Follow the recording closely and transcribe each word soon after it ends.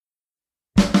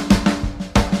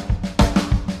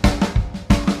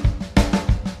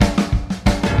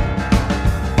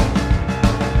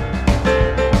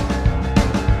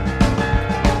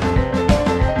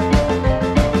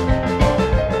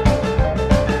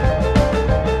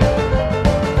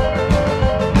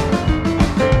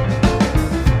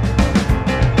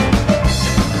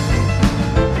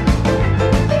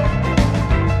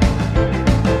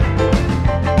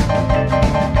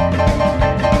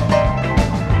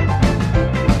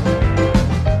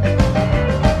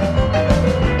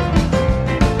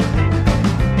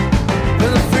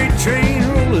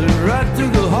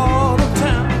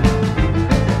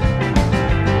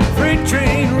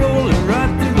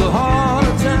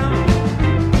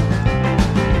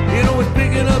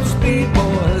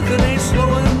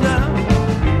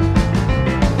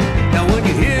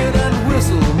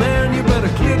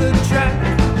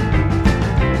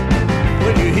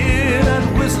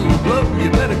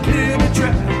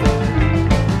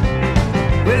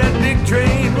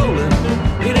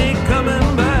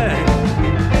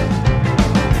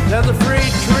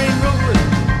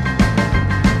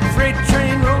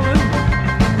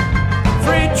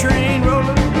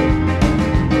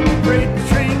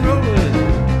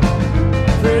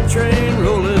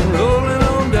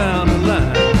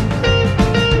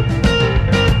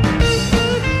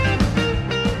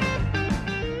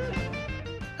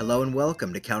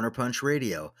welcome to Counterpunch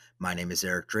Radio. My name is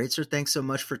Eric Draitser. Thanks so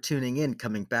much for tuning in,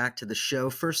 coming back to the show.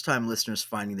 First-time listeners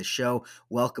finding the show,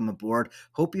 welcome aboard.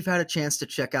 Hope you've had a chance to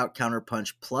check out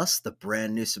Counterpunch Plus, the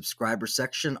brand new subscriber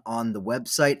section on the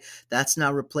website. That's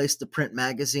now replaced the print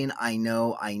magazine. I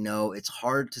know. It's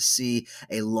hard to see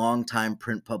a long-time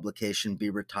print publication be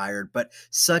retired, but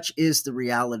such is the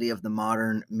reality of the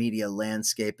modern media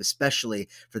landscape, especially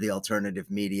for the alternative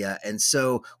media. And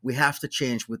so we have to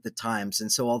change with the times.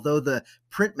 And so although the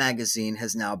print magazine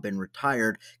has now been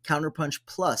retired, Counterpunch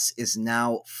Plus is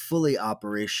now fully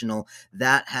operational.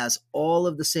 That has all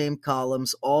of the same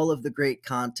columns, all of the great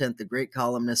content, the great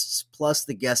columnists, plus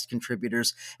the guest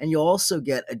contributors. And you'll also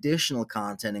get additional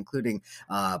content, including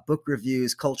book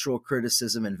reviews, cultural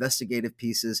criticism, investigative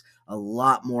pieces, a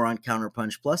lot more on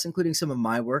Counterpunch Plus, including some of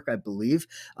my work, I believe.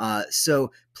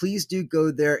 So please do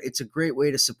go there. It's a great way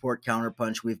to support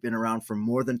Counterpunch. We've been around for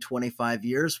more than 25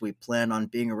 years. We plan on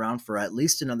being around for at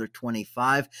least another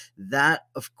 25. That,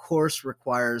 of course,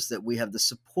 requires that we have the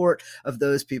support of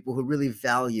those people who really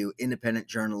value independent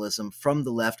journalism from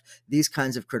the left, these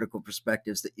kinds of critical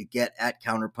perspectives that you get at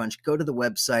Counterpunch. Go to the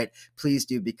website. Please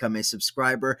do become a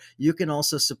subscriber. You can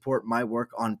also support my work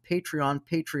on Patreon,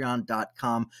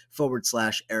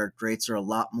 patreon.com/Eric Draitser. A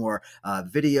lot more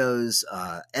videos,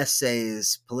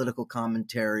 essays, political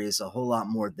commentaries, a whole lot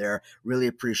more there. Really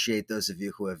appreciate those of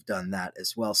you who have done that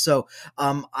as well. So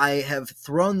I have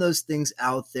thrown those things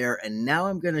out there, and now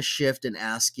I'm going to shift and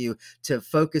ask you to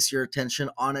focus your attention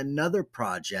on another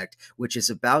project which is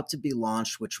about to be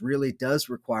launched, which really does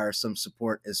require some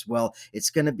support as well. It's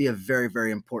going to be a very,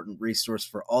 very important resource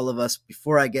for all of us.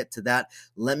 Before I get to that,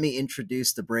 let me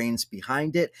introduce the brains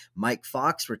behind it. Mike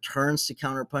Fox returns to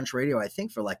Counterpunch Radio, I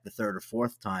think for like the third or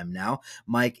fourth time now.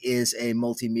 Mike is a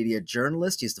multimedia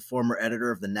journalist. He's the former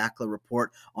editor of the NACLA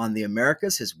Report on the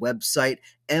Americas. His website,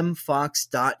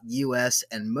 mfox.us,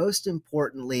 and most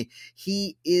importantly,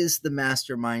 he is the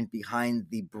mastermind behind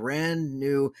the brand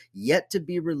new, yet to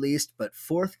be released but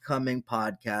forthcoming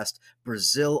podcast,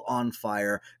 Brazil on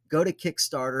Fire. Go to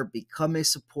Kickstarter, become a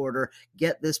supporter,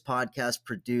 get this podcast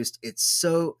produced. It's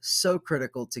so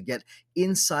critical to get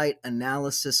insight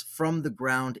analysis from the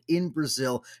ground in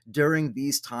Brazil during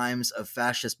these times of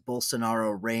fascist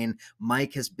Bolsonaro reign.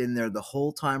 Mike has been there the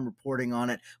whole time reporting on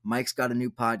it. Mike's got a new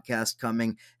podcast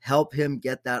coming. Help him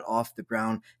get that off the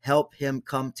ground. Help him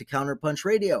come to Counterpunch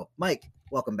Radio. Mike,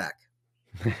 welcome back.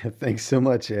 Thanks so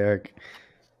much, Eric.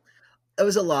 It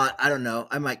was a lot. I don't know.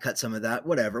 I might cut some of that.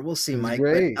 Whatever. We'll see, Mike.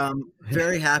 Great. But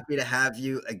very happy to have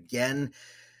you again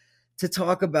to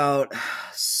talk about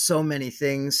so many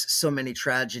things, so many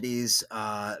tragedies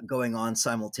going on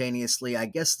simultaneously. I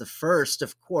guess the first,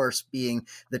 of course, being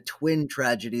the twin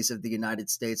tragedies of the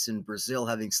United States and Brazil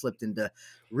having slipped into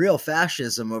real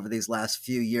fascism over these last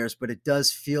few years. But it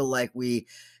does feel like we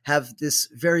have this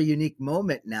very unique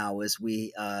moment now as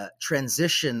we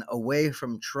transition away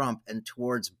from Trump and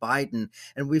towards Biden.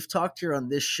 And we've talked here on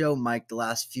this show, Mike, the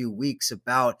last few weeks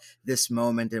about this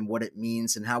moment and what it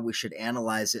means and how we should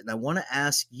analyze it. And I want to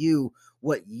ask you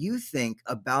what you think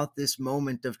about this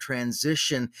moment of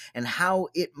transition and how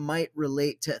it might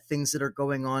relate to things that are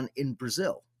going on in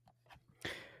Brazil.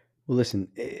 Well, listen,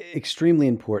 extremely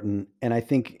important. And I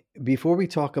think before we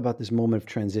talk about this moment of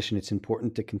transition, it's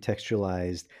important to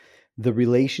contextualize the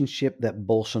relationship that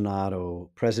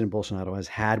President Bolsonaro has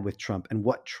had with Trump and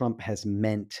what Trump has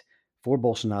meant for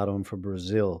Bolsonaro and for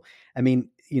Brazil. I mean,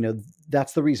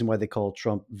 that's the reason why they call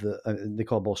Trump they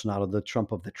call Bolsonaro the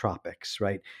Trump of the tropics,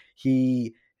 right?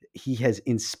 He has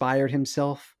inspired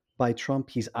himself by Trump.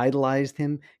 He's idolized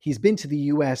him. He's been to the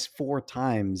U.S. 4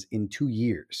 times in 2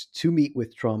 years to meet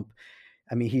with Trump.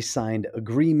 I mean, he's signed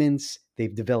agreements.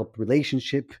 They've developed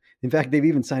relationship. In fact, they've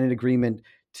even signed an agreement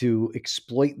to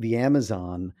exploit the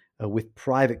Amazon with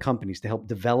private companies, to help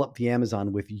develop the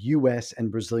Amazon with U.S.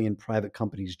 and Brazilian private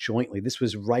companies jointly. This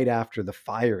was right after the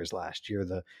fires last year,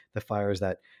 the fires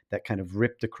that kind of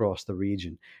ripped across the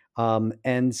region.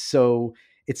 And so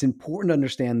it's important to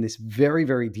understand this very,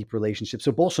 very deep relationship.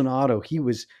 So Bolsonaro, he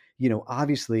was,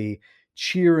 obviously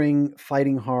cheering,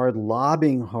 fighting hard,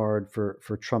 lobbying hard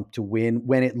for Trump to win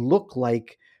when it looked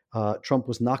like Trump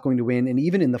was not going to win. And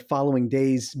even in the following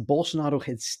days, Bolsonaro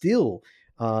had still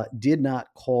did not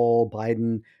call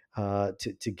Biden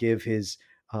to give his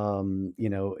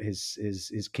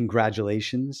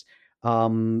congratulations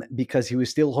because he was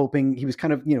still hoping, he was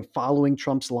kind of following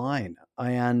Trump's line.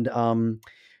 And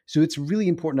so it's really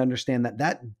important to understand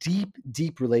that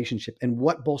deep relationship and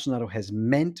what Bolsonaro has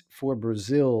meant for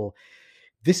Brazil.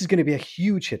 This is going to be a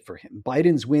huge hit for him.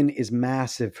 Biden's win is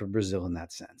massive for Brazil in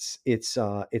that sense. It's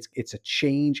a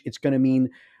change. It's going to mean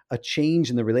a change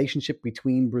in the relationship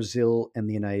between Brazil and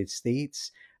the United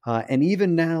States. And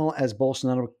even now, as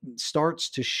Bolsonaro starts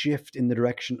to shift in the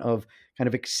direction of kind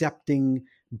of accepting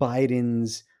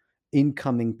Biden's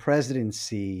incoming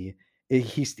presidency,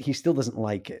 he still doesn't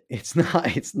like it. It's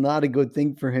not a good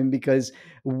thing for him because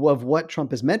of what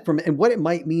Trump has meant for him and what it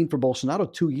might mean for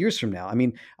Bolsonaro 2 years from now. I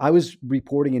mean, I was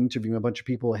reporting and interviewing a bunch of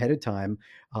people ahead of time,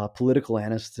 political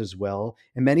analysts as well,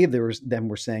 and many of them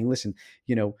were saying, "Listen,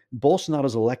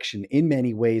 Bolsonaro's election in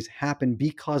many ways happened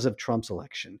because of Trump's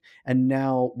election, and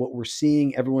now what we're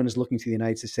seeing, everyone is looking to the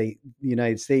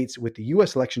United States with the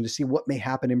U.S. election to see what may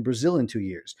happen in Brazil in 2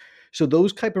 years." So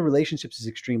those type of relationships is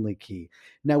extremely key.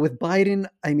 Now with Biden,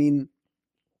 I mean,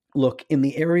 look, in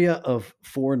the area of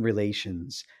foreign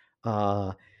relations,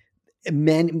 uh,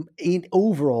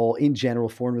 overall, in general,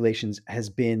 foreign relations has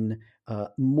been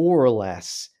more or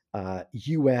less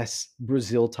U.S.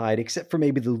 Brazil tied, except for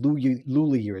maybe the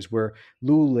Lula years, where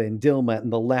Lula and Dilma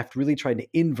and the left really tried to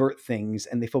invert things,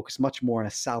 and they focused much more on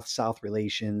a South-South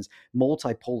relations,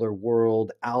 multipolar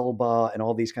world, ALBA, and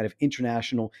all these kind of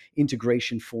international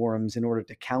integration forums in order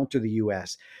to counter the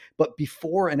U.S. But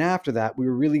before and after that, we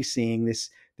were really seeing this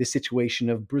situation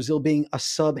of Brazil being a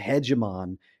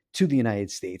sub-hegemon to the United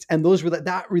States. And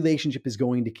that relationship is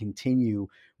going to continue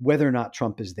whether or not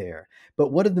Trump is there.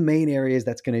 But one of the main areas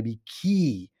that's going to be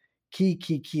key,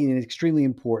 and extremely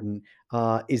important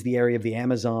is the area of the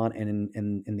Amazon and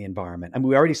the environment. I mean,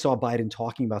 we already saw Biden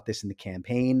talking about this in the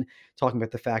campaign, talking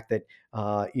about the fact that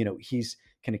he's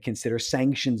going to consider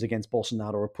sanctions against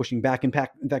Bolsonaro or pushing back. In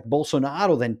fact,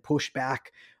 Bolsonaro then pushed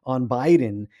back on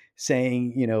Biden,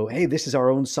 saying, hey, this is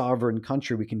our own sovereign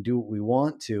country. We can do what we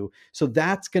want to. So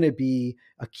that's going to be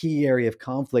a key area of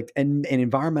conflict. And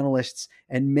environmentalists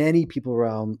and many people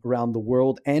around the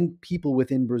world and people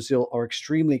within Brazil are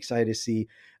extremely excited to see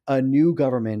a new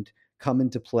government come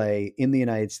into play in the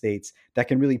United States that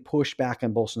can really push back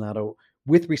on Bolsonaro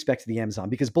with respect to the Amazon,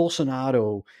 because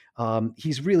Bolsonaro,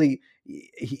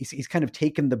 he's kind of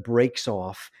taken the brakes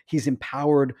off. He's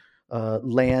empowered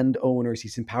landowners.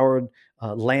 He's empowered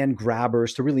land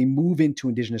grabbers to really move into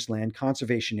indigenous land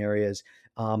conservation areas,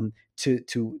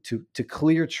 to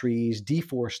clear trees,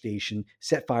 deforestation,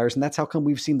 set fires, and that's how come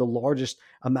we've seen the largest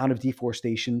amount of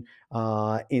deforestation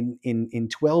in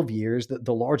 12 years.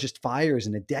 The largest fires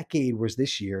in a decade was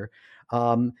this year.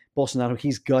 Bolsonaro,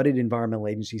 he's gutted environmental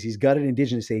agencies, he's gutted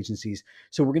indigenous agencies.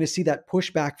 So we're going to see that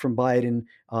pushback from Biden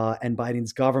and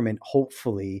Biden's government,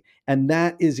 hopefully, and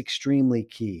that is extremely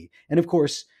key. And of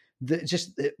course, the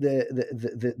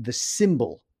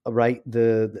symbol, right?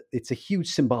 It's a huge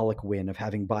symbolic win of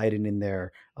having Biden in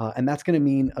there, and that's going to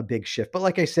mean a big shift. But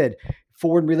like I said,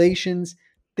 foreign relations,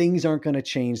 things aren't going to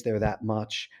change there that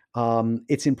much.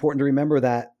 It's important to remember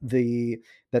that the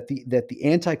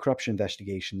anti-corruption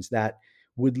investigations that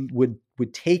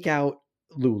would take out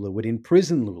Lula, would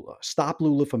imprison Lula, stop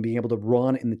Lula from being able to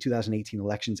run in the 2018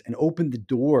 elections, and open the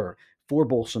door for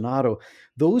Bolsonaro.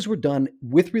 Those were done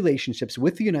with relationships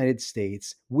with the United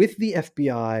States, with the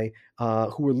FBI,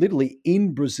 who were literally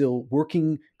in Brazil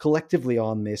working collectively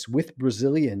on this with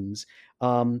Brazilians.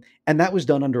 And that was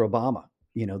done under Obama.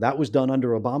 That was done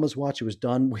under Obama's watch. It was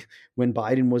done when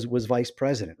Biden was vice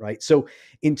president, right? So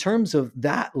in terms of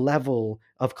that level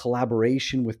of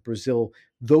collaboration with Brazil,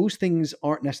 those things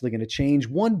aren't necessarily going to change.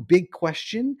 One big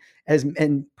question,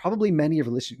 and probably many of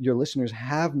your listeners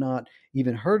have not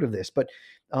even heard of this, but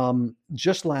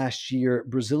just last year,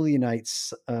 Brazil and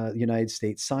the United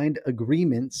States signed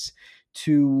agreements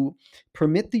to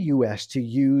permit the U.S. to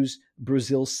use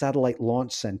Brazil's satellite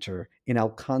launch center in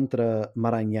Alcântara,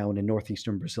 Maranhão, in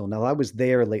northeastern Brazil. Now, I was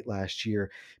there late last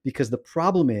year because the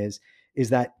problem is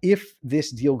that if this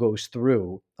deal goes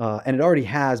through, and it already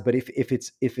has, but if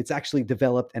it's actually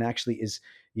developed and actually is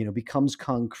becomes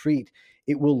concrete,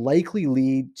 it will likely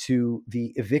lead to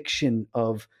the eviction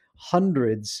of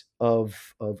hundreds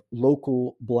of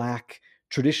local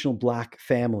traditional Black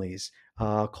families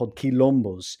called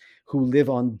quilombos, who live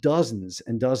on dozens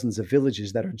and dozens of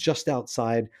villages that are just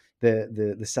outside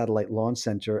the satellite launch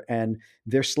center, and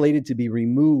they're slated to be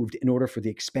removed in order for the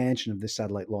expansion of the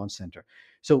satellite launch center.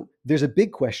 So there's a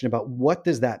big question about what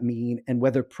does that mean, and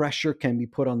whether pressure can be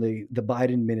put on the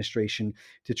Biden administration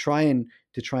to try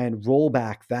and roll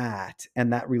back that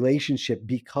and that relationship,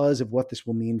 because of what this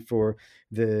will mean for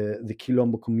the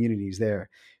Quilombo communities there.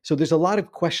 So there's a lot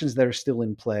of questions that are still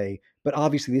in play, but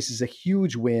obviously this is a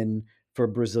huge win for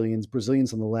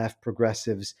Brazilians on the left,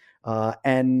 progressives,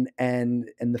 and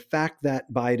the fact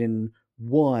that Biden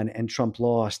won and Trump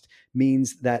lost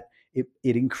means that it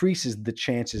increases the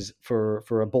chances for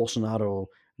a Bolsonaro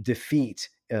defeat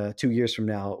 2 years from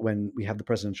now when we have the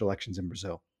presidential elections in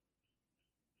Brazil.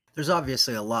 There's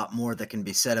obviously a lot more that can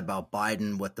be said about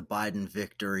Biden, what the Biden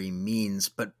victory means,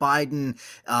 but Biden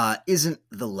isn't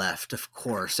the left, of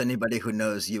course. Anybody who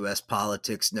knows U.S.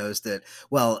 politics knows that,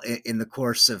 well, in the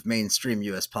course of mainstream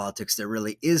U.S. politics, there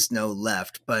really is no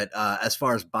left. But as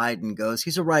far as Biden goes,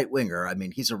 he's a right winger. I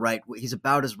mean, he's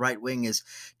about as right wing as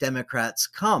Democrats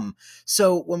come.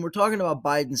 So when we're talking about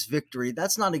Biden's victory,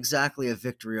 that's not exactly a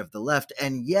victory of the left.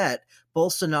 And yet,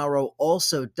 Bolsonaro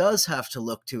also does have to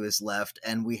look to his left,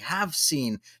 and we have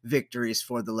seen victories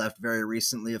for the left very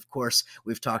recently. Of course,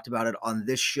 we've talked about it on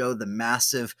this show: the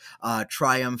massive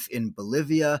triumph in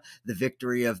Bolivia, the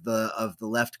victory of the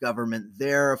left government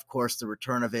there. Of course, the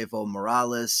return of Evo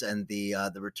Morales and the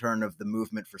return of the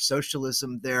movement for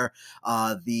socialism there.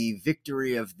 The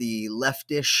victory of the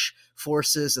leftish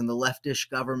forces and the leftish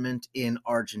government in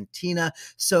Argentina.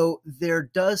 So there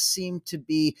does seem to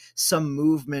be some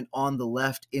movement on the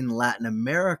left in Latin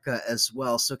America as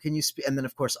well. So can you speak? And then,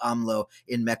 of course, AMLO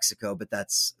in Mexico, but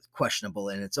that's questionable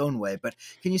in its own way. But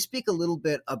can you speak a little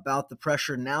bit about the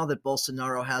pressure now that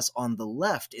Bolsonaro has on the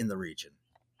left in the region?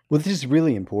 Well, this is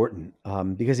really important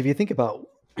because if you think about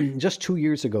just 2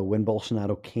 years ago when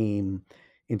Bolsonaro came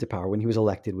into power, when he was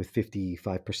elected with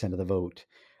 55% of the vote,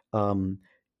 um,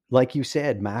 like you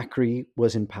said, Macri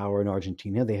was in power in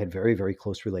Argentina. They had very, very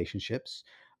close relationships.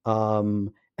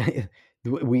 Um,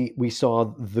 we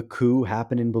saw the coup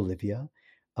happen in Bolivia.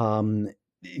 Um,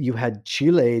 you had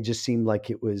Chile, just seemed like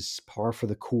it was par for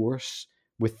the course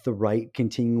with the right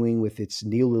continuing with its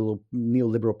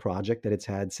neoliberal project that it's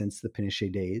had since the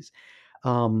Pinochet days.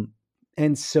 Um,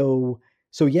 and so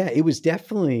yeah, it was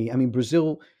definitely, I mean,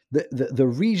 Brazil, the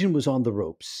region was on the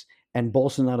ropes, and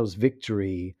Bolsonaro's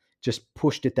victory just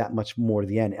pushed it that much more to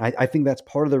the end. I think that's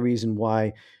part of the reason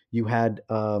why you had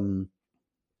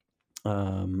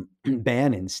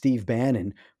Bannon, Steve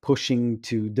Bannon, pushing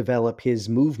to develop his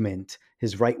movement,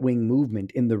 his right wing movement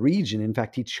in the region. In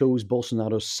fact, he chose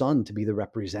Bolsonaro's son to be the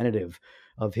representative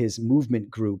of his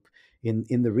movement group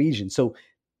in the region. So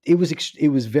it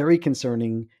was very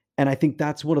concerning. And I think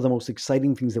that's one of the most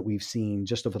exciting things that we've seen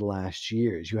just over the last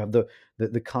years. You have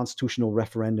the constitutional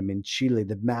referendum in Chile,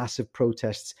 the massive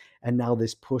protests, and now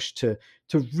this push to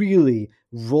really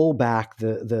roll back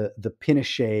the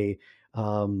Pinochet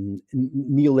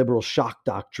neoliberal shock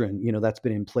doctrine, that's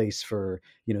been in place for,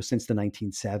 since the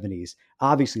 1970s.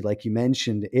 Obviously, like you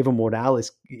mentioned, Evo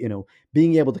Morales,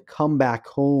 being able to come back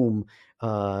home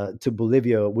to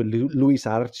Bolivia with Luis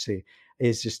Arce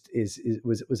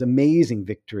was amazing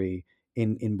victory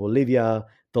in Bolivia.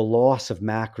 The loss of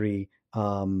Macri,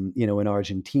 in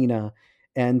Argentina.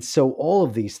 And so all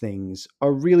of these things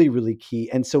are really, really key.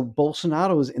 And so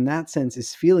Bolsonaro's, in that sense,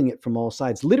 is feeling it from all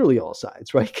sides, literally all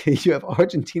sides, right? You have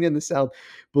Argentina in the south,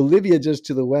 Bolivia just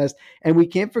to the west, and we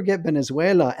can't forget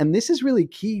Venezuela. And this is really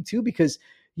key too, because,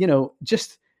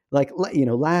 just like,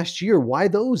 last year,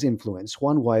 Guaido's influence,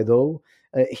 Juan Guaido,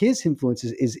 his influence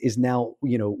is now,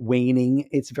 waning.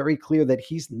 It's very clear that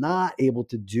he's not able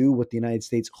to do what the United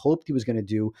States hoped he was going to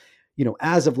do.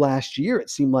 As of last year, it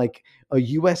seemed like a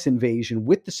U.S. invasion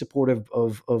with the support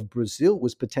of Brazil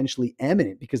was potentially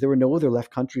imminent because there were no other left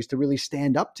countries to really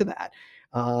stand up to that.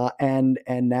 And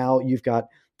now you've got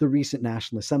the recent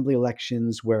National Assembly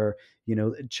elections where,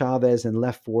 Chavez and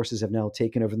left forces have now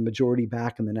taken over the majority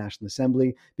back in the National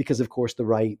Assembly because, of course, the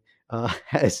right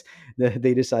has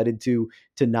they decided to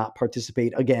not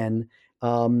participate again.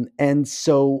 And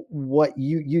so what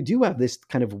you do have this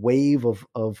kind of wave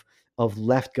of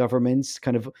left governments,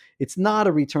 kind of, it's not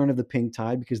a return of the pink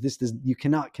tide because you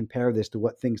cannot compare this to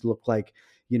what things looked like,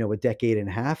 a decade and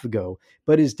a half ago,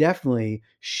 but is definitely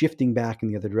shifting back in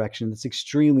the other direction. That's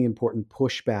extremely important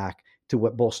pushback to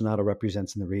what Bolsonaro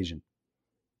represents in the region.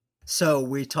 So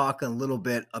we talk a little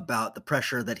bit about the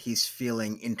pressure that he's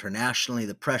feeling internationally,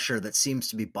 the pressure that seems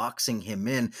to be boxing him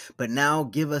in, but now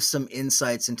give us some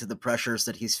insights into the pressures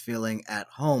that he's feeling at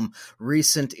home.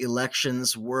 Recent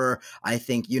elections were, I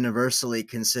think, universally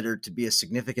considered to be a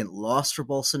significant loss for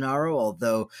Bolsonaro,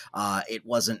 although it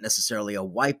wasn't necessarily a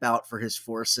wipeout for his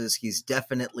forces. He's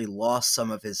definitely lost some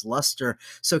of his luster.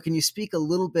 So can you speak a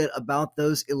little bit about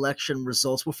those election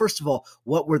results? Well, first of all,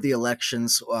 what were the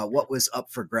elections? What was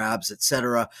up for grabs?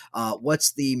 Etc.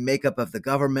 What's the makeup of the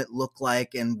government look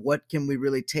like, and what can we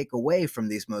really take away from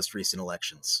these most recent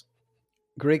elections?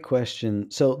 Great question.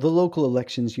 So the local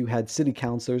elections, you had city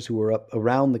councilors who were up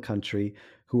around the country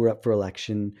who were up for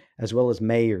election, as well as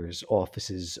mayors'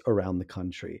 offices around the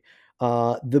country.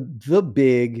 The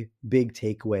big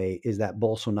takeaway is that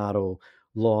Bolsonaro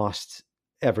lost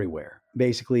everywhere.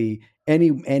 Basically,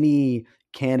 any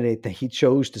candidate that he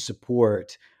chose to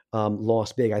support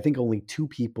lost big. I think only two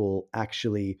people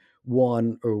actually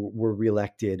won or were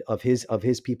reelected of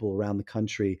his people around the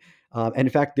country. And in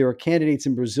fact, there are candidates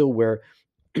in Brazil where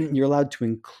you're allowed to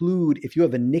include, if you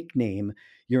have a nickname,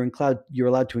 you're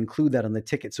allowed to include that on the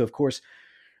ticket. So of course,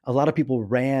 a lot of people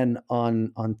ran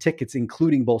on tickets,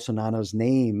 including Bolsonaro's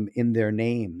name in their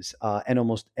names, and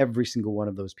almost every single one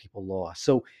of those people lost.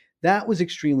 So that was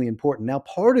extremely important. Now,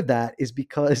 part of that is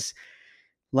because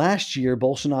last year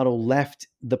Bolsonaro left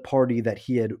the party that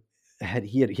he had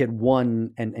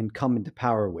won and come into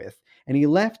power with, and he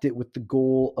left it with the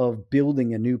goal of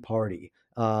building a new party,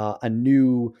 a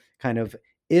new kind of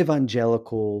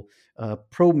evangelical,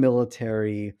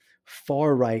 pro-military,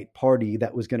 far-right party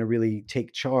that was going to really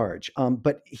take charge.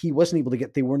 But they weren't able to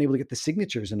get the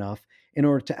signatures enough in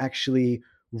order to actually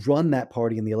run that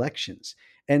party in the elections.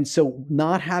 And so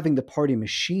not having the party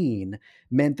machine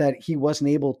meant that he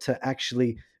wasn't able to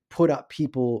actually put up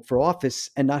people for office,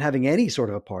 and not having any sort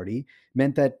of a party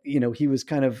meant that, he was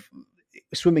kind of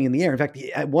swimming in the air. In fact,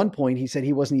 at one point he said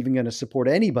he wasn't even going to support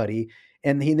anybody.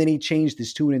 And then he changed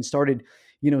his tune and started,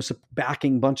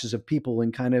 backing bunches of people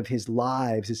in kind of his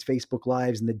Facebook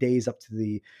lives in the days up to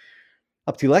the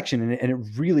election. And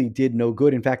it really did no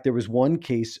good. In fact, there was one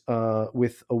case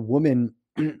with a woman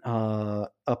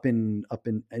up in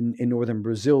northern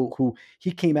Brazil, who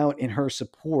he came out in her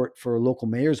support for a local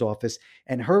mayor's office,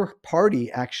 and her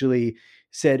party actually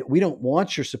said, "We don't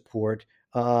want your support,"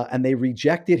 and they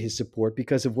rejected his support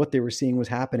because of what they were seeing was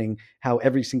happening. How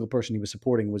every single person he was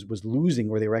supporting was losing,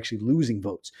 or they were actually losing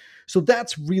votes. So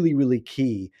that's really, really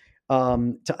key.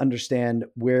 To understand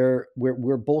where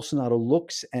Bolsonaro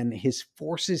looks and his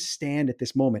forces stand at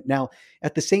this moment. Now,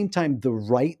 at the same time,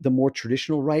 the more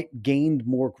traditional right, gained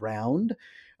more ground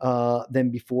than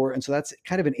before, and so that's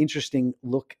kind of an interesting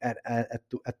look at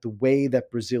the way that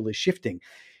Brazil is shifting.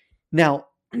 Now,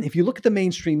 if you look at the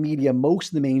mainstream media,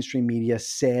 most of the mainstream media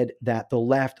said that the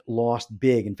left lost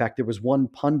big. In fact, there was one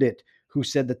pundit who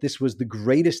said that this was the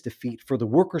greatest defeat for the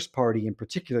Workers' Party in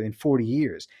particular in 40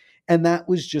 years. And that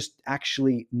was just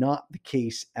actually not the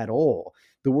case at all.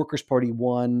 The Workers' Party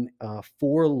won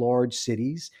 4 large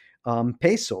cities.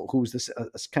 PSOL, who was this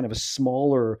kind of a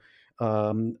smaller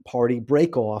party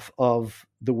breakoff of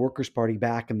the Workers' Party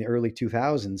back in the early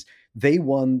 2000s, they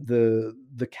won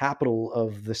the capital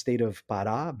of the state of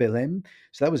Pará, Belém.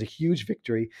 So that was a huge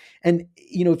victory. And,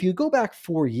 if you go back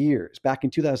 4 years, back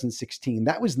in 2016,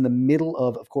 that was in the middle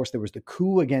of course, there was the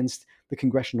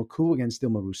congressional coup against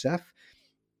Dilma Rousseff.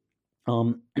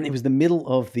 And it was the middle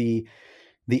of the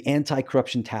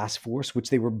anti-corruption task force,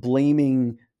 which they were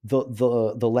blaming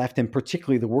the left, and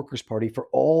particularly the Workers' Party, for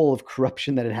all of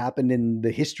corruption that had happened in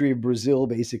the history of Brazil,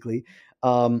 basically.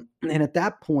 And at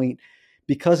that point,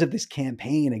 because of this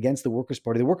campaign against the Workers'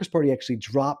 Party actually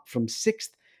dropped from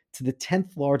 6th to the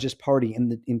 10th largest party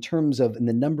in terms of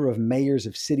the number of mayors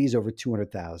of cities over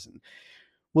 200,000.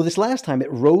 Well, this last time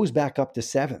it rose back up to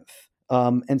 7th.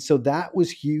 And so that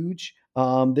was huge.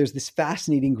 There's this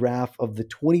fascinating graph of the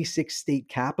 26 state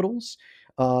capitals.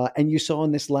 And you saw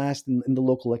in the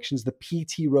local elections, the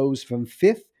PT rose from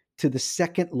 5th to the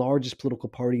 2nd largest political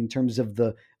party in terms of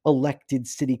the elected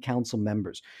city council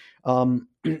members.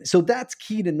 So that's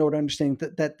key to note, understanding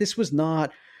that this was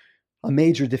not a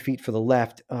major defeat for the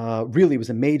left. Really, it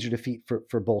was a major defeat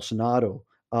for Bolsonaro.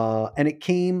 And it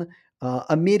came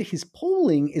amid his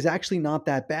polling is actually not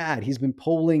that bad. He's been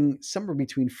polling somewhere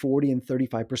between 40 and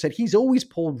 35%. He's always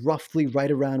polled roughly right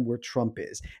around where Trump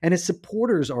is. And his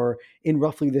supporters are in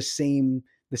roughly the same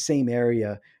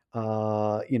area.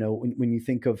 When you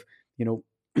think of,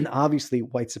 obviously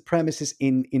white supremacists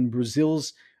in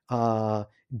Brazil's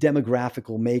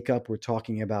demographical makeup, we're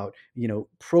talking about,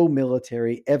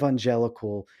 pro-military,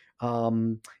 evangelical,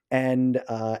 and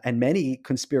many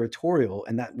conspiratorial,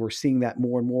 and that we're seeing that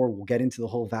more and more. We'll get into the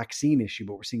whole vaccine issue,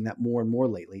 but we're seeing that more and more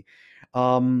lately.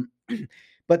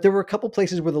 But there were a couple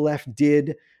places where the left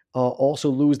did also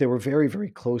lose. They were very, very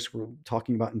close. We're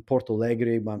talking about in Porto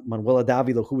Alegre, Manuela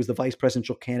Dávila, who was the vice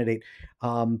presidential candidate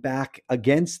back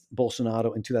against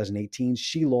Bolsonaro in 2018.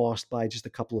 She lost by just a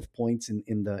couple of points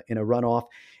in a runoff.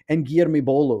 And Guilherme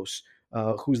Boulos,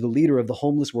 who's the leader of the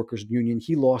Homeless Workers Union,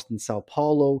 he lost in Sao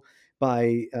Paulo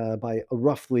by a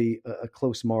roughly a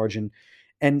close margin.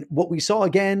 And what we saw,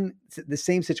 again, the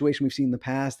same situation we've seen in the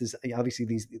past, is obviously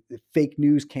these fake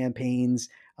news campaigns,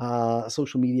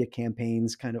 social media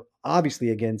campaigns, kind of obviously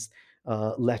against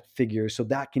left figures. So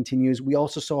that continues. We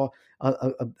also saw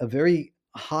a very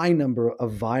high number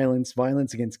of violence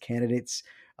against candidates.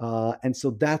 And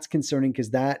so that's concerning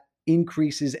because that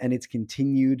increases and it's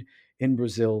continued in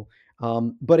Brazil.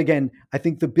 But again, I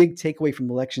think the big takeaway from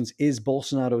elections is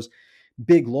Bolsonaro's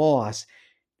big loss.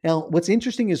 Now, what's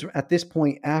interesting is at this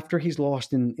point, after he's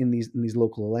lost in these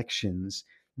local elections,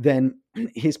 then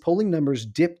his polling numbers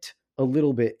dipped a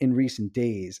little bit in recent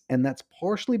days, and that's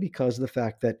partially because of the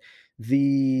fact that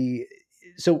the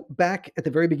so back at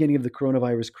the very beginning of the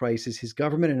coronavirus crisis, his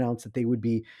government announced that they would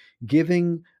be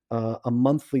giving a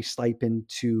monthly stipend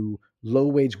to low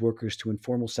wage workers, to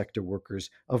informal sector workers,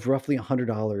 of roughly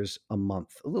 $100 a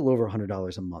month, a little over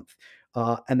 $100 a month,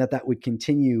 and that would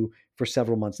continue for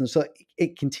several months. And so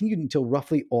it continued until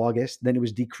roughly August. Then it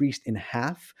was decreased in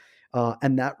half,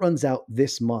 and that runs out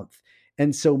this month.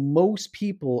 And so most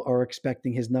people are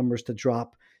expecting his numbers to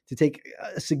drop, to take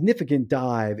a significant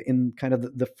dive in kind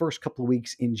of the first couple of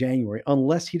weeks in January,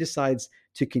 unless he decides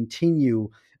to continue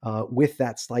with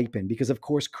that stipend. Because, of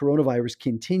course, coronavirus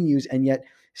continues, and yet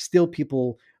still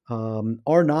people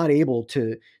are not able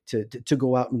to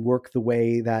go out and work the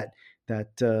way that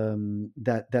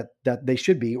they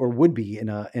should be or would be in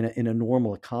a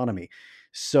normal economy.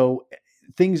 So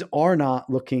things are not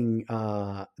looking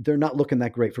they're not looking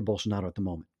that great for Bolsonaro at the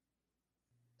moment.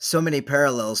 So many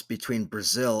parallels between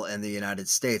Brazil and the United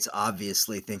States,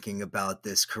 obviously thinking about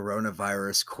this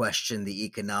coronavirus question, the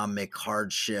economic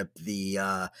hardship,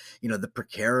 the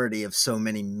precarity of so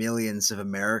many millions of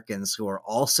Americans who are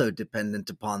also dependent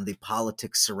upon the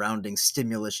politics surrounding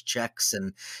stimulus checks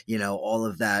and, all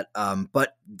of that.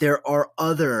 But there are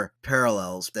other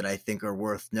parallels that I think are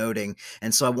worth noting.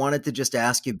 And so I wanted to just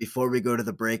ask you before we go to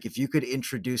the break, if you could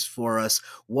introduce for us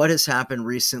what has happened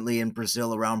recently in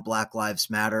Brazil around Black Lives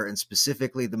Matter, and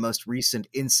specifically the most recent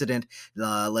incident,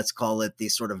 let's call it the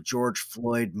sort of George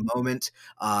Floyd moment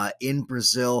in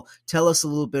Brazil. Tell us a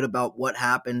little bit about what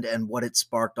happened and what it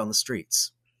sparked on the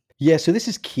streets. Yeah, so this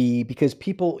is key because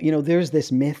people, there's this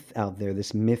myth out there,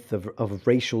 this myth of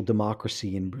racial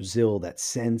democracy in Brazil, that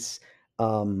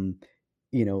um,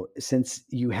 since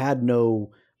you had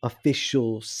no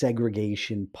official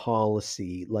segregation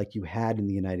policy like you had in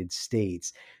the United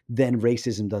States, then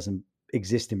racism doesn't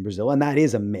exist in Brazil. And that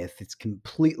is a myth. It's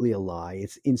completely a lie.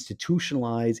 It's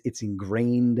institutionalized, it's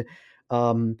ingrained.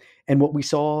 And what we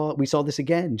saw this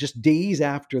again just days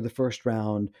after the first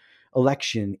round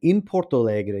election in Porto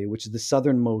Alegre, which is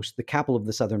the capital of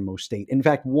the southernmost state. In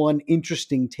fact, one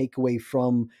interesting takeaway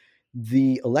from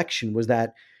the election was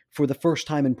that for the first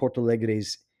time in Porto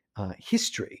Alegre's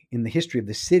history, in the history of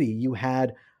the city, you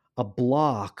had a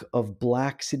block of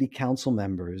Black city council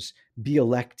members be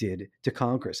elected to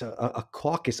Congress, a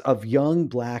caucus of young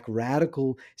Black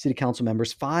radical city council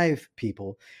members, 5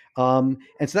 people. And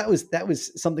so that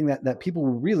was something that people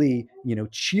were really,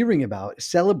 cheering about,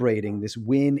 celebrating this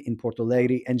win in Porto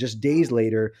Alegre. And just days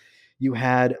later, you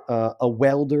had a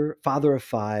welder, father of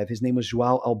 5. His name was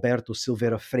João Alberto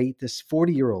Silveira Freitas,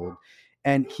 40-year-old,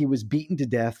 and he was beaten to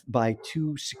death by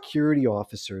 2 security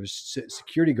officers,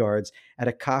 security guards, at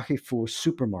a Carrefour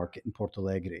supermarket in Porto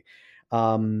Alegre.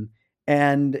 And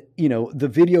the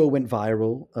video went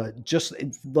viral, just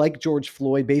like George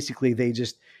Floyd. Basically,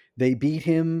 they beat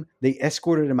him, they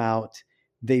escorted him out,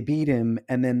 they beat him,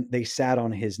 and then they sat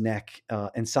on his neck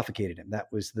and suffocated him. That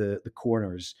was the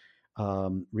coroner's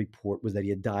report, was that he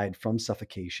had died from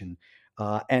suffocation.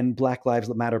 And Black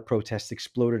Lives Matter protests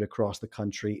exploded across the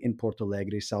country, in Porto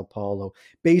Alegre, Sao Paulo.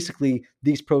 Basically,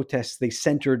 these protests, they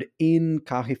centered in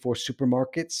Carrefour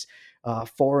supermarkets,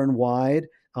 far and wide,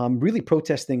 really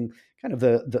protesting kind of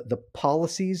the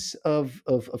policies of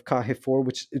Carrefour,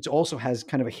 which it also has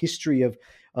kind of a history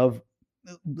of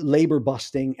labor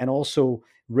busting and also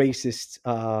racist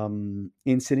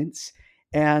incidents.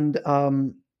 And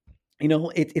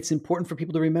it's important for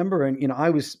people to remember. And I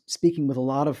was speaking with a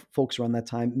lot of folks around that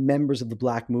time, members of the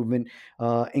Black movement,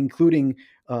 including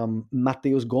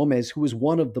Mateus Gomes, who was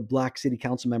one of the Black city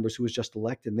council members who was just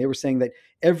elected. And they were saying that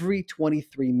every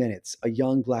 23 minutes, a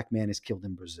young Black man is killed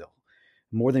in Brazil.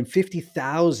 More than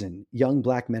 50,000 young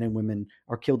Black men and women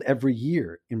are killed every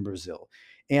year in Brazil.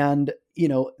 And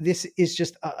this is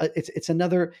just it's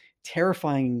another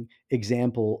terrifying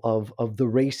example of the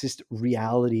racist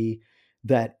reality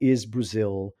that is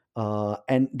Brazil,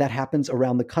 and that happens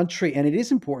around the country. And it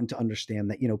is important to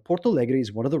understand that Porto Alegre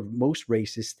is one of the most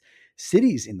racist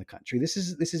cities in the country. This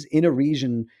is in a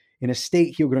region, in a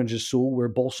state, Rio Grande do Sul, where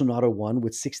Bolsonaro won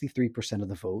with 63% of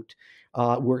the vote.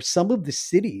 Where some of the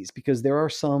cities, because there are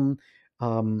some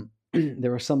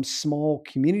there are some small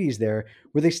communities there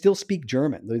where they still speak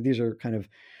German. These are kind of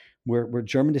where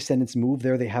German descendants move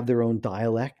there. They have their own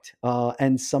dialect.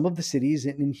 And some of the cities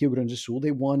in Rio Grande do Sul,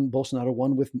 Bolsonaro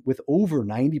won with over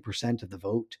 90% of the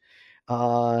vote.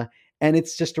 And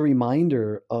it's just a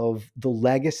reminder of the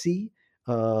legacy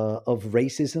of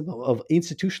racism, of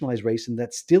institutionalized racism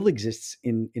that still exists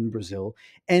in Brazil,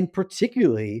 and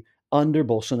particularly under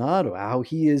Bolsonaro, how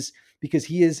he is, because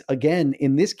he is, again,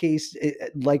 in this case,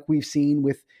 like we've seen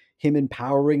with him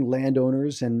empowering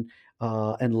landowners and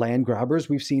land grabbers,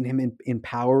 we've seen him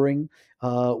empowering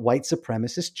white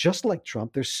supremacists, just like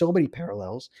Trump. There's so many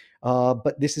parallels,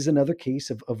 but this is another case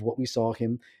of what we saw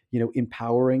him,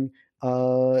 empowering,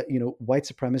 white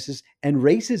supremacists and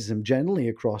racism generally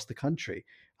across the country.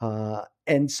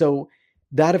 And so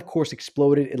that, of course,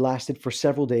 exploded. It lasted for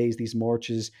several days, these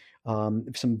marches,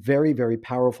 some very, very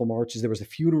powerful marches. There was a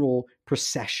funeral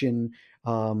procession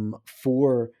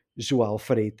for João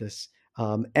Freitas.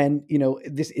 And,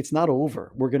 it's not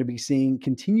over. We're going to be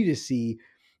continue to see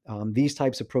these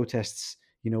types of protests,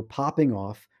 popping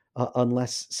off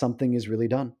unless something is really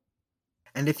done.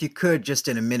 And if you could, just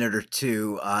in a minute or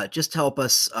two, just help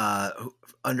us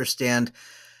understand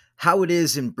how it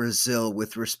is in Brazil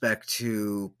with respect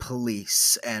to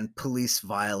police and police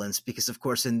violence, because of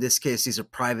course, in this case, these are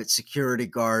private security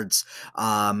guards.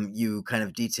 You kind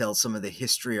of detailed some of the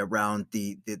history around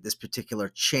this particular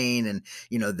chain and,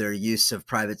 their use of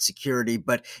private security.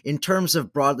 But in terms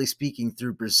of broadly speaking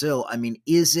through Brazil, I mean,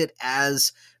 is it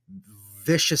as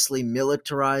viciously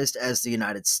militarized as the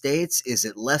United States? Is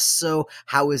it less so?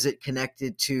 How is it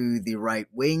connected to the right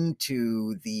wing,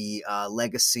 to the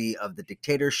legacy of the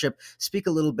dictatorship? Speak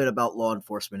a little bit about law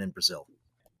enforcement in Brazil.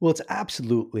 Well, it's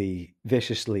absolutely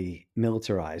viciously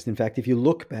militarized. In fact, if you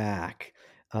look back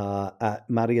at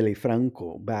Marielle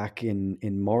Franco back in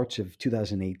March of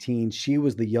 2018, she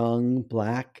was the young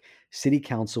Black city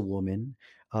councilwoman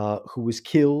who was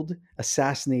killed,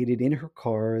 assassinated in her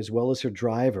car, as well as her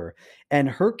driver. And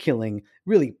her killing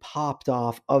really popped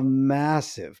off a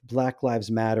massive Black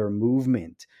Lives Matter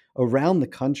movement around the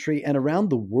country and around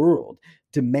the world,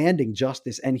 demanding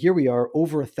justice. And here we are,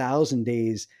 over 1,000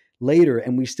 days later,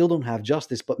 and we still don't have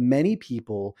justice. But many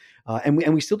people,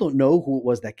 and we still don't know who it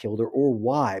was that killed her or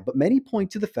why, but many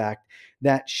point to the fact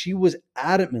that she was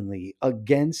adamantly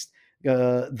against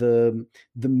the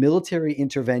military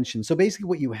intervention. So basically,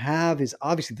 what you have is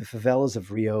obviously the favelas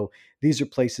of Rio. These are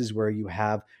places where you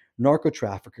have narco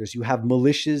traffickers, you have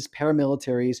militias,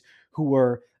 paramilitaries who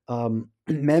are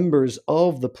members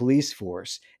of the police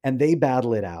force, and they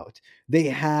battle it out. They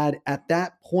had, at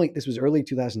that point, this was early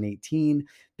 2018,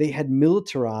 they had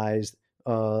militarized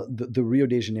the Rio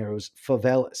de Janeiro's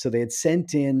favela. So they had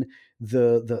sent in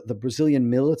the Brazilian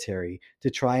military to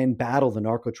try and battle the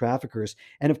narco traffickers.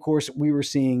 And of course, we were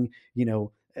seeing,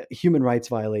 human rights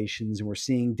violations, and we're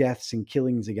seeing deaths and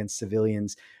killings against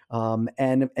civilians.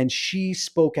 And she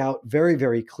spoke out very,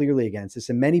 very clearly against this.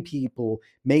 And many people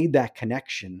made that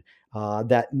connection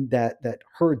that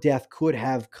her death could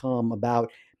have come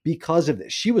about because of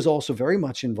this. She was also very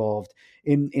much involved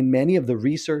in many of the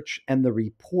research and the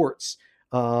reports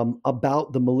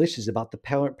about the militias, about the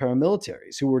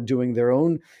paramilitaries who were doing their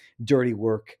own dirty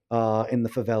work in the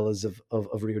favelas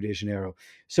of Rio de Janeiro.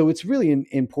 So it's really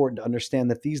important to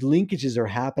understand that these linkages are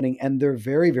happening, and they're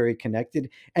very, very connected.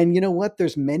 And you know what?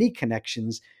 There's many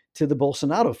connections to the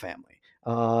Bolsonaro family.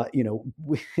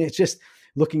 It's just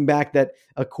looking back that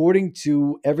according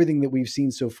to everything that we've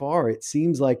seen so far, it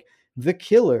seems like the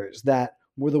killers that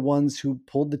were the ones who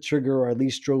pulled the trigger or at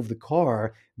least drove the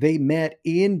car. They met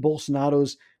in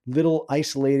Bolsonaro's little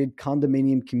isolated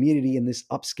condominium community in this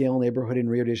upscale neighborhood in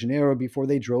Rio de Janeiro before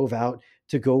they drove out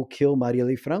to go kill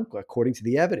Marielle Franco, according to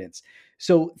the evidence.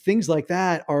 So things like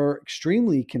that are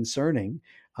extremely concerning.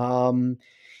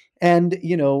 And the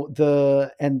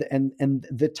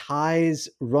ties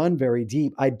run very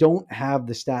deep. I don't have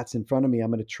the stats in front of me. I'm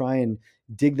going to try and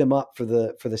dig them up for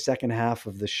the second half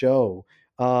of the show.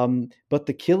 But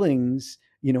the killings,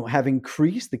 have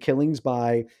increased. The killings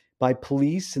by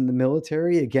police and the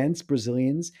military against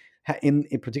Brazilians,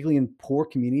 particularly in poor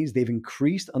communities, they've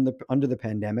increased under the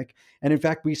pandemic. And in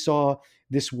fact, we saw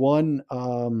this one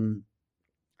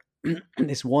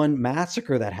this one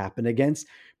massacre that happened against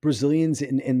Brazilians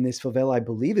in this favela. I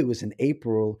believe it was in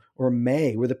April or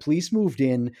May, where the police moved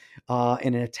in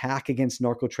an attack against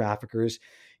narco traffickers,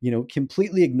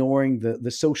 completely ignoring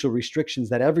the social restrictions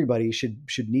that everybody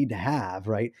should need to have,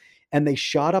 right? And they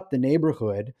shot up the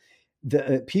neighborhood.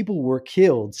 The people were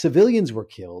killed, civilians were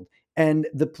killed, and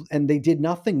they did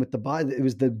nothing with the body. It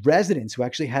was the residents who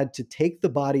actually had to take the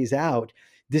bodies out.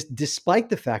 Despite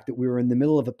the fact that we were in the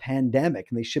middle of a pandemic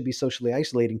and they should be socially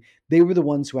isolating, they were the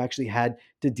ones who actually had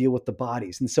to deal with the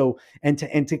bodies, and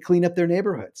to clean up their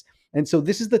neighborhoods. And so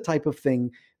this is the type of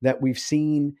thing that we've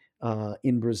seen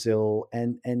in Brazil,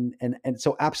 and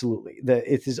so absolutely,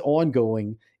 it is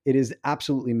ongoing. It is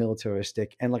absolutely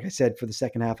militaristic. And like I said, for the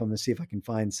second half, I'm going to see if I can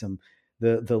find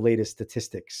the latest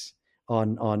statistics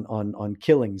on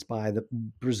killings by the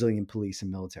Brazilian police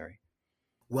and military.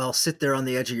 Well, sit there on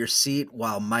the edge of your seat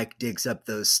while Mike digs up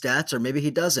those stats, or maybe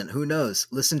he doesn't. Who knows?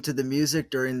 Listen to the music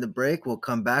during the break. We'll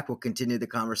come back. We'll continue the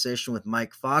conversation with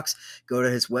Mike Fox. Go to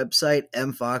his website,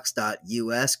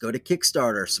 mfox.us. Go to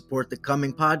Kickstarter. Support the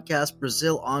coming podcast,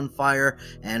 Brazil on Fire,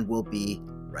 and we'll be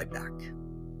right back.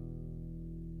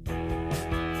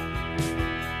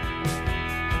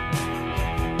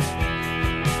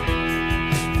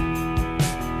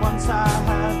 Once I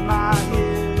had my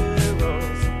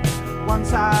heroes,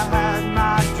 once I had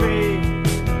my dream,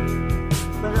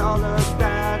 but all of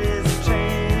that is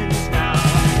changed now.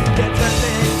 They turn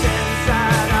things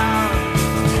inside out.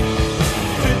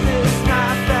 Truth is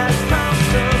not that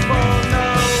comfortable, no.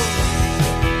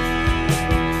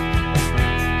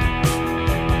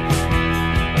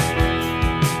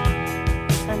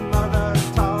 And mother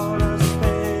taught us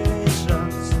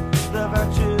patience, the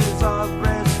virtues of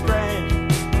restraint.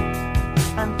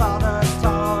 And Father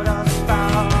taught us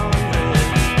boundaries.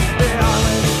 The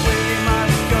always we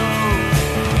must go.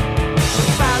 To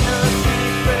find the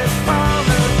secret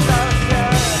promised us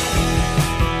yet.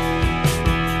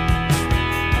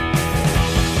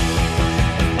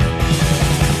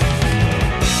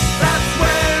 That's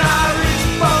when I reach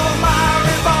for my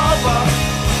revolver.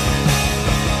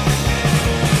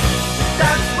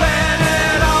 That's when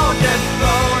it all gets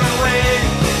thrown away.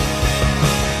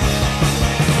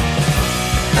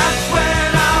 That's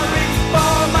when I reach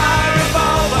for my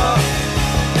revolver.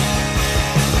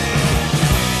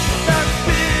 The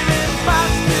spirit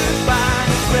fights to find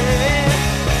its way.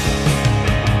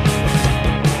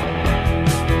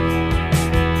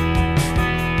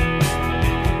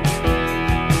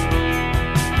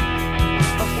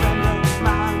 A friend of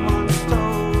mine once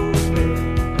told me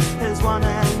his one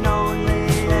and only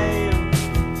aim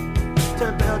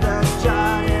to build a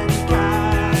giant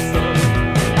castle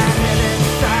and hid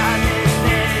inside his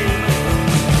name.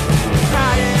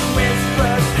 Crying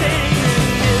whispers singing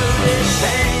muted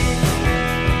pain.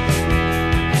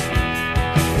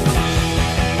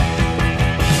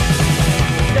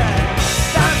 Yeah,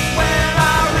 that's when I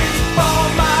reach for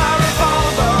my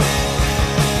revolver.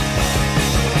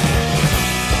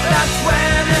 That's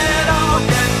when it all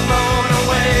gets thrown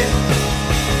away.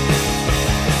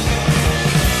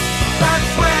 That's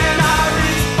when I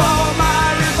reach for my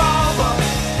revolver.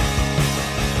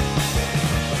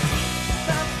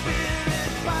 The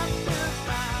spirit fights to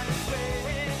find its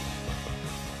way.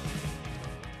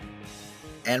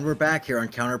 And we're back here on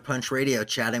Counterpunch Radio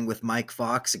chatting with Mike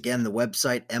Fox. Again, the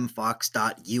website,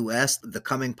 mfox.us. The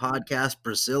coming podcast,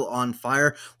 Brazil on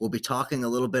Fire. We'll be talking a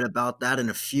little bit about that in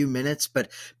a few minutes.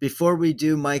 But before we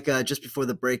do, Mike, just before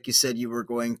the break, you said you were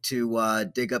going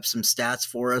to dig up some stats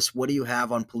for us. What do you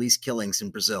have on police killings in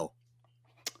Brazil?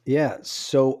 Yeah.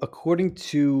 So according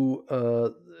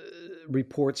to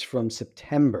reports from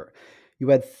September, you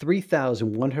had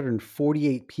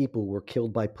 3,148 people were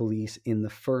killed by police in the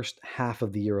first half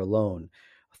of the year alone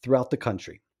throughout the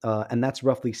country. And that's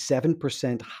roughly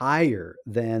 7% higher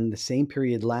than the same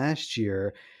period last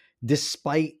year,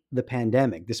 despite the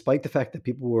pandemic, despite the fact that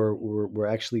people were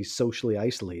actually socially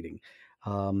isolating.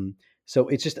 So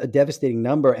it's just a devastating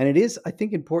number. And it is, I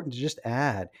think, important to just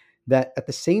add that at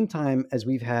the same time as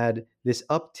we've had this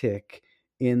uptick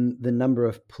in the number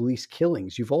of police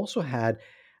killings, you've also had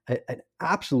an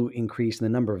absolute increase in the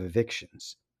number of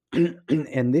evictions.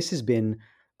 And this has been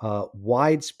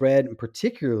widespread, and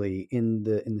particularly in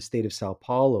the state of Sao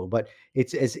Paulo. But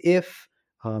it's as if,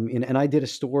 and I did a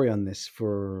story on this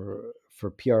for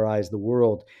PRI's The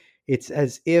World. It's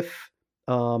as if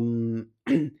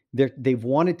they've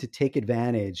wanted to take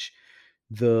advantage.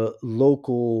 The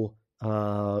local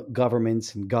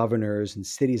governments and governors and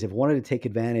cities have wanted to take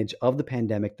advantage of the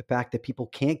pandemic, the fact that people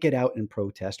can't get out and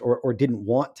protest, or didn't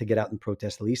want to get out and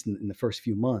protest, at least in the first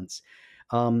few months,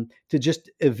 to just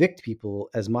evict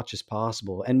people as much as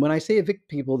possible. And when I say evict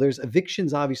people, there's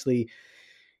evictions, obviously,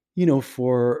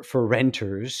 for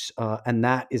renters, and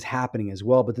that is happening as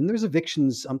well. But then there's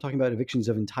evictions. I'm talking about evictions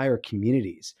of entire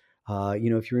communities.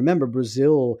 If you remember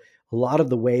Brazil, a lot of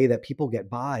the way that people get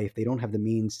by, if they don't have the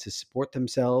means to support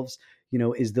themselves,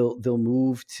 is they'll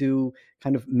move to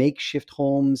kind of makeshift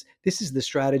homes. This is the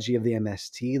strategy of the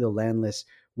MST, the landless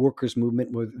workers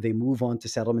movement, where they move on to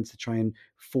settlements to try and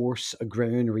force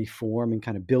agrarian reform and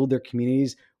kind of build their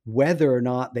communities, whether or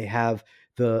not they have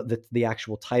the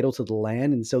actual title to the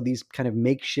land. And so these kind of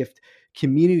makeshift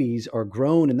communities are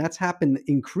grown, and that's happened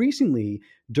increasingly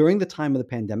during the time of the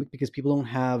pandemic because people don't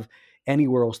have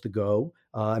anywhere else to go,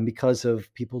 and because of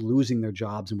people losing their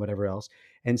jobs and whatever else.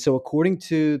 And so according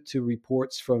to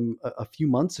reports from a few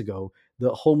months ago,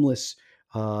 the homeless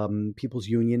People's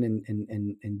Union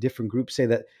and different groups say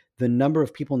that the number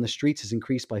of people in the streets has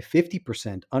increased by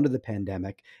 50% under the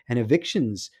pandemic, and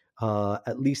evictions,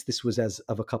 at least this was as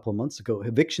of a couple of months ago,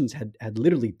 evictions had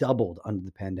literally doubled under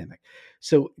the pandemic.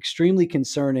 So extremely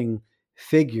concerning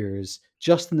figures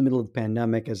just in the middle of the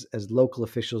pandemic, as local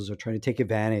officials are trying to take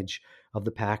advantage of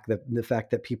the fact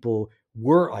that people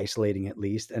were isolating, at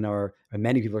least, and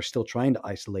many people are still trying to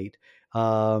isolate,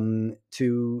 to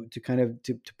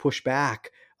push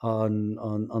back on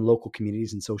local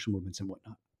communities and social movements and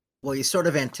whatnot. Well, you sort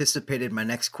of anticipated my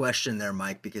next question there,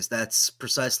 Mike, because that's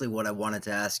precisely what I wanted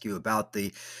to ask you about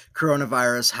the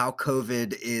coronavirus, how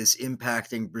COVID is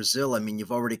impacting Brazil. I mean,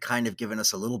 you've already kind of given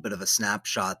us a little bit of a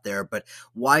snapshot there, but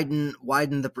widen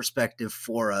the perspective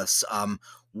for us.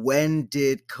 When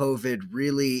did COVID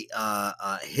really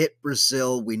hit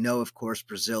Brazil? We know, of course,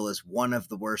 Brazil is one of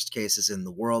the worst cases in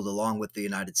the world, along with the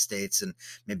United States and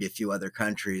maybe a few other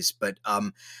countries. But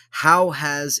how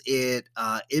has it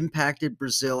impacted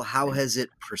Brazil? How has it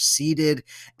proceeded?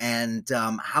 And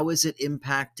how is it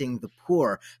impacting the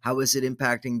poor? How is it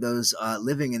impacting those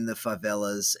living in the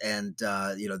favelas and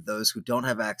those who don't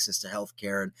have access to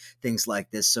healthcare and things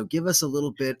like this? So give us a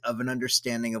little bit of an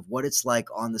understanding of what it's like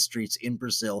on the streets in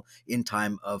Brazil in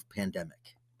time of pandemic.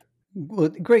 Well,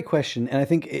 great question. And I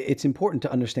think it's important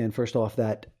to understand, first off,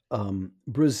 that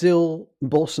Brazil,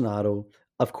 Bolsonaro,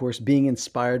 of course, being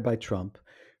inspired by Trump,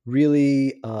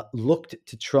 really looked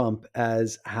to Trump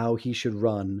as how he should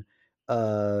run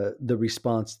the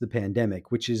response to the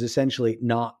pandemic, which is essentially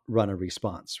not run a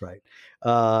response, right?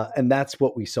 And that's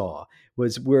what we saw,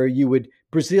 was where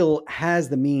Brazil has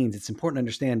the means. It's important to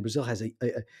understand Brazil has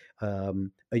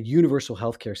a universal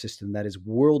healthcare system that is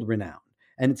world renowned.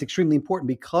 And it's extremely important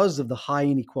because of the high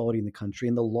inequality in the country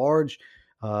and the large,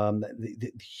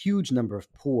 the huge number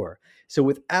of poor. So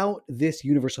without this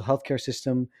universal healthcare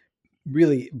system,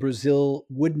 really, Brazil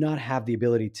would not have the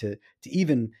ability to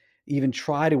even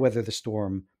try to weather the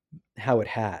storm how it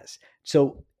has.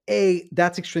 So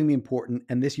that's extremely important,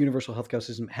 and this universal healthcare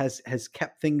system has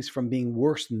kept things from being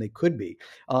worse than they could be.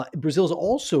 Brazil's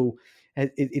also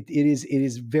it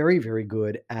is very, very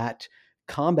good at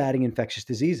combating infectious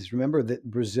diseases. Remember that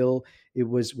Brazil, it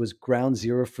was ground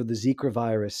zero for the Zika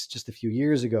virus just a few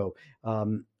years ago.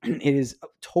 It is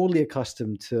totally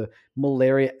accustomed to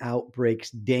malaria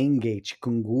outbreaks, dengue,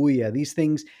 chikungunya, these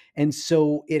things. And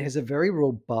so it has a very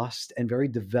robust and very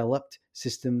developed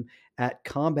system at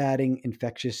combating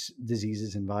infectious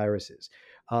diseases and viruses.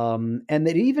 And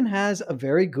it even has a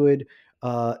very good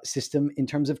system in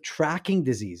terms of tracking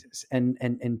diseases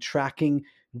and tracking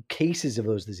cases of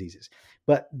those diseases.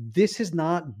 But this has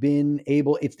not been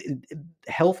able,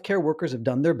 healthcare workers have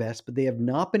done their best, but they have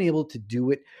not been able to do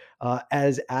it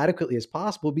as adequately as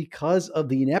possible because of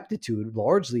the ineptitude,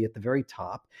 largely at the very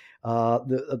top.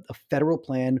 The federal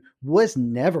plan was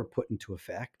never put into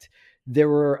effect. There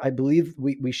were, I believe,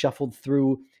 we shuffled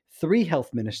through 3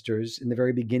 health ministers in the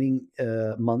very beginning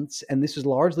months, and this was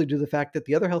largely due to the fact that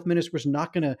the other health ministers were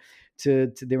not going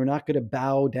to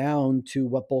bow down to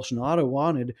what Bolsonaro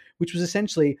wanted, which was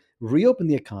essentially reopen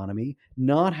the economy,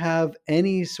 not have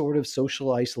any sort of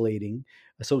social isolation,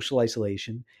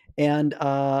 and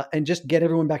just get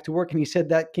everyone back to work. And he said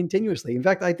that continuously. In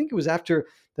fact, I think it was after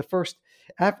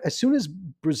as soon as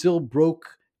Brazil broke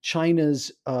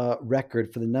China's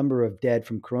record for the number of dead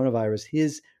from coronavirus,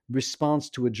 his response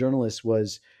to a journalist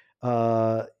was,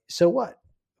 so what?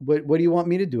 What do you want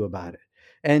me to do about it?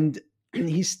 And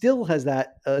he still has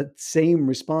that same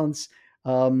response.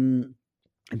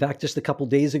 In fact, just a couple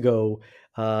days ago,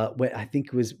 when I think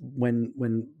it was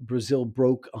when Brazil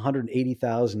broke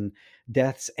 180,000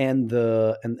 deaths and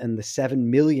the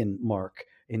 7 million mark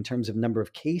in terms of number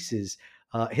of cases,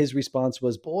 his response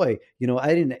was, "Boy,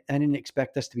 I didn't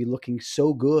expect us to be looking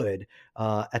so good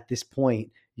at this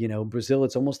point. Brazil,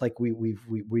 it's almost like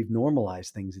we've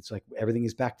normalized things. It's like everything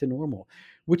is back to normal,"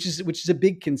 which is a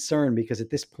big concern, because at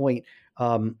this point,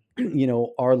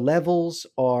 our levels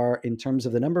are, in terms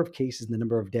of the number of cases and the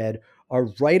number of dead, are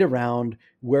right around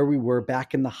where we were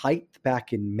back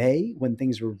in May, when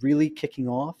things were really kicking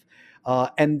off.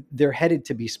 And they're headed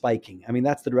to be spiking. I mean,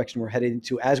 that's the direction we're headed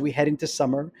into as we head into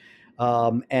summer.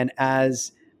 And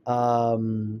as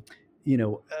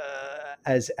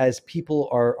as people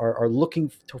are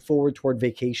looking forward toward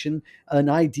vacation, an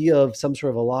idea of some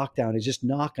sort of a lockdown is just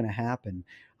not going to happen.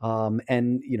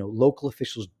 And local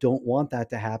officials don't want that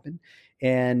to happen,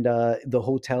 and the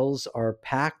hotels are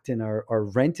packed and are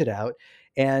rented out.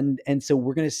 And so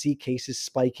we're going to see cases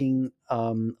spiking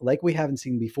like we haven't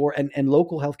seen before. And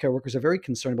local healthcare workers are very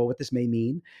concerned about what this may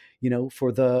mean,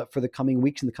 for the coming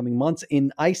weeks and the coming months.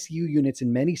 In ICU units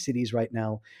in many cities right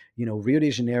now, Rio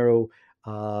de Janeiro,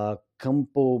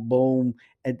 Campo Bom,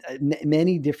 and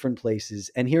many different places.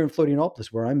 And here in Florianopolis,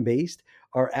 where I'm based,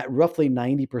 are at roughly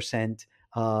 90%.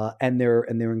 And they're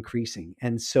increasing,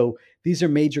 and so these are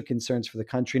major concerns for the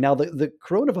country. Now, the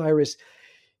coronavirus,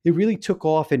 it really took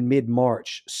off in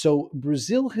mid-March. So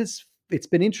it's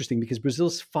been interesting because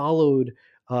Brazil's followed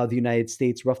the United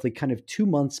States roughly kind of 2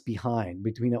 months behind,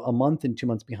 between a month and 2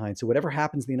 months behind. So whatever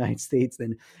happens in the United States,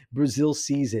 then Brazil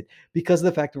sees it because of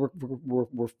the fact that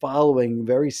we're following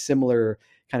very similar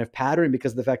kind of pattern,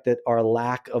 because of the fact that our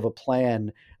lack of a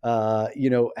plan,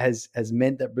 has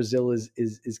meant that Brazil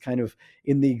is kind of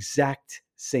in the exact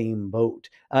same boat.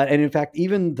 And in fact,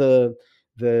 even the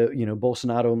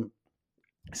Bolsonaro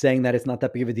saying that it's not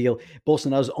that big of a deal.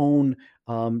 Bolsonaro's own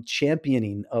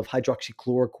championing of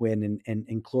hydroxychloroquine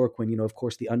and chloroquine, of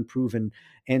course, the unproven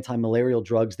anti-malarial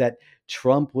drugs that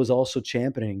Trump was also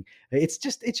championing. It's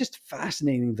just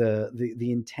fascinating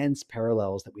the intense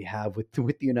parallels that we have with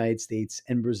the United States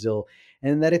and Brazil,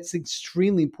 and that it's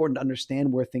extremely important to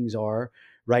understand where things are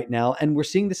right now. And we're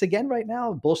seeing this again right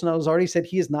now. Bolsonaro has already said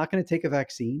he is not going to take a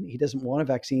vaccine. He doesn't want a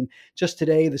vaccine. Just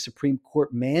today, the Supreme Court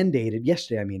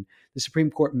yesterday, the Supreme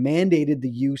Court mandated the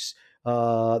use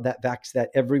that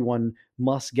everyone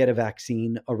must get a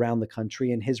vaccine around the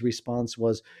country. And his response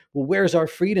was, well, where's our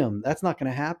freedom? That's not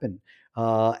going to happen.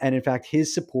 And in fact,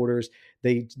 his supporters,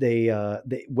 they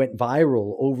went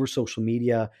viral over social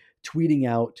media, tweeting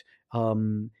out,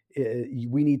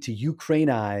 we need to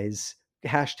Ukrainize,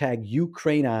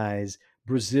 #Ukrainize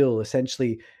Brazil,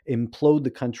 essentially implode the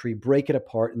country, break it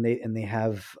apart, and they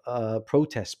have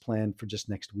protests planned for just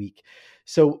next week.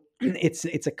 So it's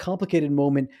a complicated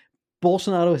moment.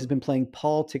 Bolsonaro has been playing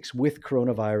politics with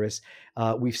coronavirus.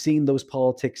 We've seen those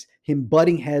politics, him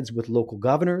butting heads with local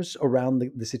governors around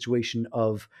the situation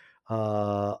of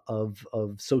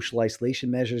social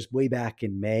isolation measures way back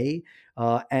in May,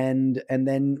 and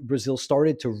then Brazil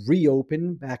started to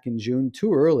reopen back in June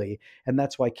too early, and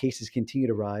that's why cases continue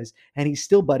to rise. And he's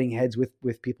still butting heads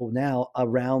with people now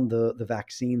around the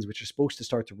vaccines, which are supposed to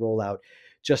start to roll out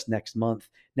just next month.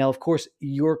 Now, of course,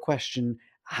 your question: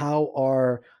 how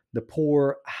are the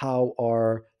poor? How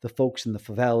are the folks in the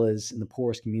favelas, in the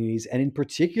poorest communities, and in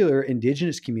particular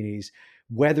indigenous communities,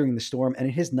 weathering the storm? And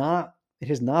it has not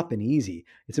been easy.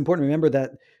 It's important to remember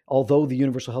that although the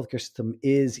universal healthcare system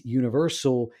is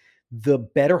universal, the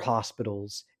better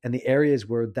hospitals and the areas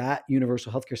where that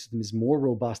universal healthcare system is more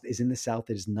robust is in the South.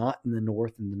 It is not in the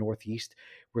North and the Northeast,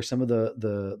 where some of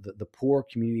the poor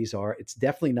communities are. It's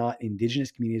definitely not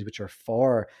indigenous communities, which are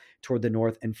far toward the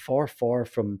north and far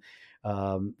from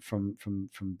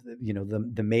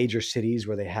the major cities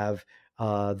where they have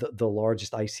the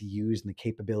largest ICUs and the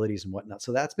capabilities and whatnot.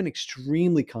 So that's been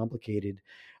extremely complicated.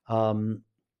 And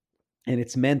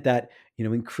it's meant that,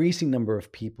 increasing number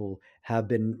of people have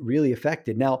been really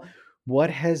affected. Now, what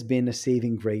has been a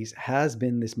saving grace has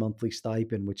been this monthly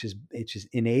stipend, which has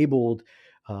enabled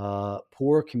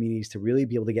poor communities to really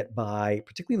be able to get by,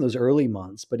 particularly in those early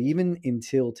months. But even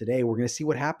until today, we're going to see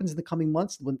what happens in the coming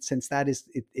months, since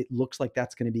it looks like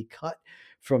that's going to be cut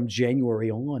from January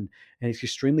on, and it's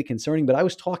extremely concerning. But I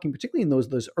was talking, particularly in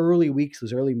those early weeks,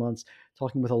 those early months,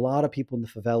 talking with a lot of people in the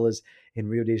favelas in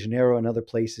Rio de Janeiro and other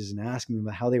places, and asking them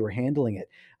about how they were handling it,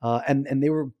 and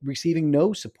they were receiving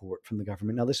no support from the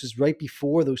government. Now, this was right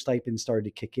before those stipends started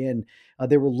to kick in.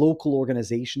 There were local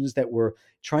organizations that were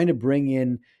trying to bring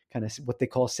in kind of what they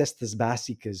call cestas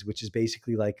básicas, which is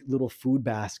basically like little food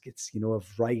baskets, of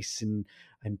rice and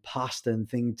pasta and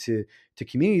thing to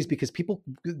communities,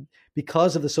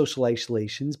 because of the social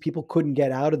isolations, people couldn't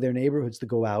get out of their neighborhoods to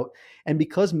go out. And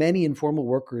because many informal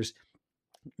workers,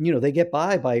 they get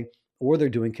by, or they're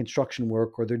doing construction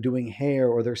work, or they're doing hair,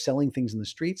 or they're selling things in the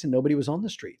streets, and nobody was on the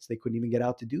streets. They couldn't even get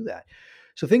out to do that.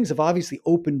 So things have obviously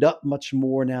opened up much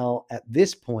more now at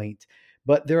this point.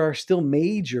 But there are still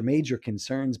major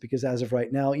concerns, because as of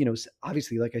right now,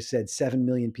 obviously, like I said, 7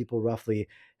 million people roughly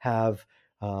have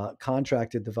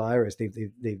contracted the virus.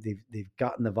 They've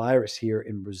gotten the virus here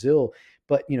in Brazil,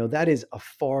 but that is a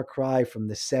far cry from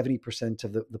the 70%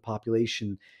 of the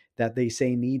population that they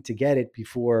say need to get it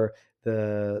before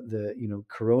the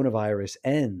coronavirus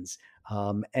ends.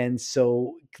 And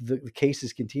so the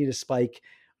cases continue to spike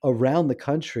around the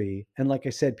country. And like I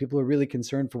said, people are really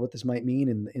concerned for what this might mean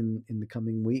in the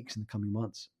coming weeks and the coming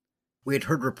months. We had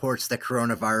heard reports that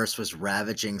coronavirus was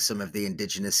ravaging some of the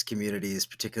indigenous communities,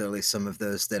 particularly some of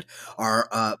those that are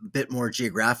a bit more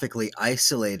geographically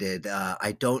isolated.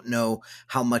 I don't know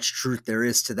how much truth there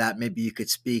is to that. Maybe you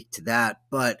could speak to that.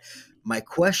 But my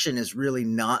question is really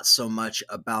not so much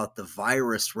about the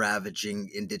virus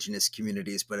ravaging indigenous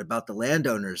communities, but about the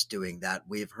landowners doing that.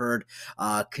 We've heard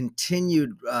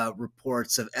continued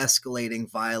reports of escalating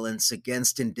violence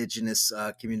against indigenous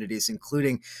communities,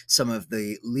 including some of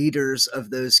the leaders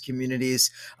of those communities,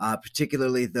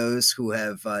 particularly those who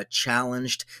have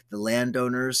challenged the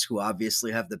landowners, who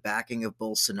obviously have the backing of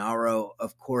Bolsonaro.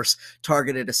 Of course,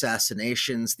 targeted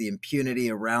assassinations, the impunity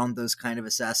around those kind of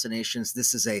assassinations.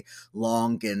 This is a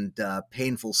long and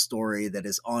painful story that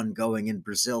is ongoing in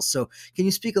Brazil. So, can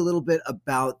you speak a little bit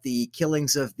about the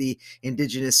killings of the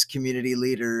indigenous community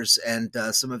leaders and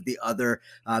some of the other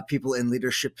people in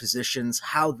leadership positions,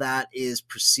 how that is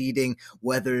proceeding,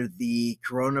 whether the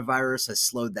coronavirus has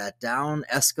slowed that down,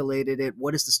 escalated it?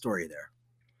 What is the story there?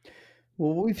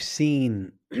 Well, what we've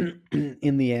seen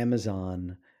in the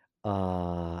Amazon,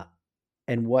 uh,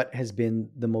 and what has been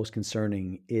the most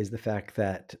concerning is the fact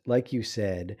that, like you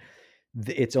said,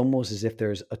 it's almost as if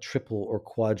there's a triple or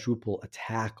quadruple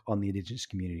attack on the indigenous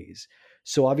communities.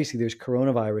 So obviously there's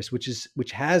coronavirus,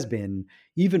 which has been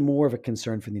even more of a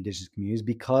concern for the indigenous communities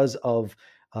because of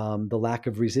the lack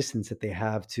of resistance that they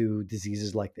have to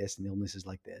diseases like this and illnesses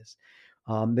like this.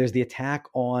 There's the attack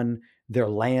on their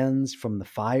lands from the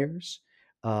fires.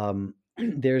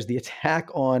 There's the attack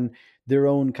on their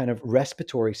own kind of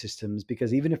respiratory systems,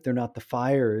 because even if they're not the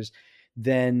fires,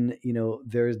 then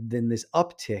there's then this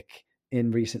uptick in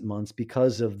recent months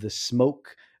because of the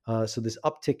smoke. So this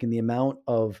uptick in the amount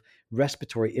of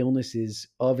respiratory illnesses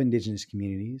of indigenous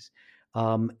communities.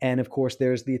 And of course,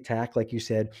 there's the attack, like you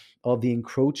said, of the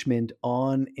encroachment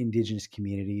on indigenous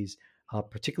communities,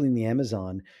 particularly in the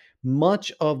Amazon.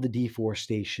 Much of the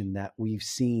deforestation that we've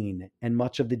seen, and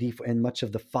much of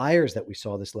the fires that we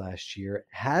saw this last year,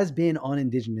 has been on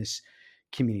indigenous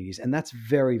communities, and that's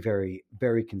very, very,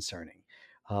 very concerning.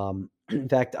 In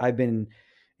fact, I've been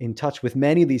in touch with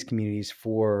many of these communities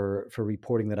for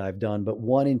reporting that I've done, but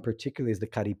one in particular is the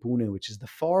Caripuna, which is the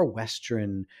far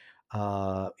western,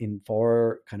 in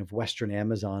far kind of western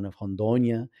Amazon of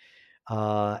Rondônia,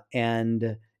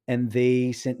 and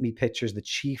they sent me pictures. The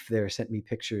chief there sent me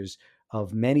pictures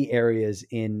of many areas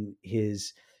in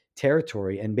his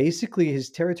territory, and basically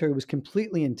his territory was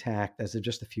completely intact as of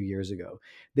just a few years ago.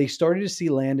 They started to see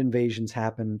land invasions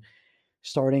happen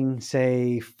starting,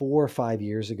 say, 4 or 5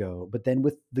 years ago. But then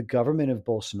with the government of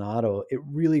Bolsonaro, it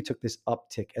really took this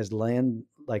uptick as land,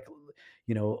 like,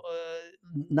 you know,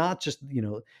 not just,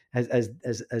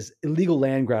 as illegal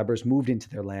land grabbers moved into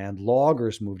their land,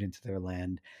 loggers moved into their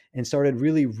land and started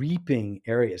really reaping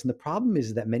areas. And the problem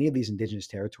is that many of these indigenous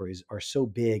territories are so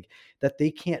big that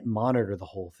they can't monitor the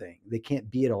whole thing. They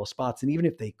can't be at all spots. And even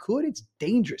if they could, it's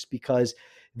dangerous because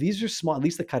these are small, at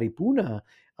least the Caripuna,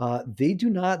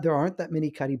 there aren't that many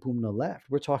Caripuna left.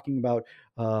 We're talking about,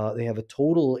 they have a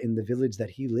total in the village that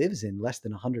he lives in, less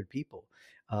than 100 people.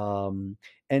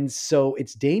 And so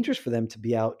it's dangerous for them to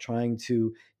be out trying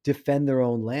to defend their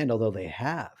own land, although they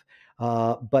have.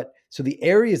 But so the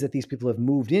areas that these people have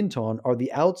moved into on are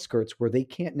the outskirts where they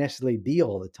can't necessarily be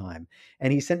all the time.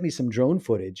 And he sent me some drone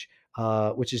footage,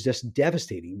 which is just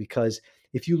devastating, because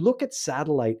if you look at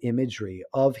satellite imagery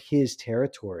of his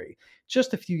territory,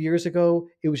 just a few years ago,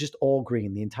 it was just all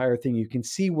green, the entire thing. You can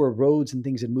see where roads and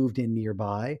things had moved in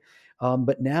nearby.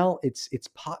 But now it's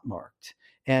pot-marked.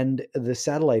 And the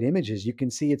satellite images, you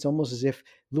can see it's almost as if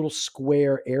little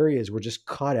square areas were just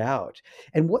cut out.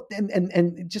 And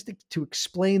just to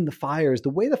explain the fires, the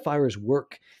way the fires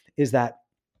work is that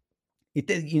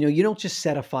you don't just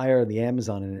set a fire in the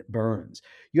Amazon and it burns.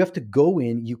 You have to go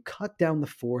in, you cut down the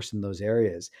forest in those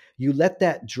areas, you let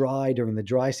that dry during the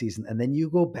dry season, and then you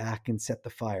go back and set the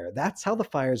fire. That's how the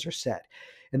fires are set.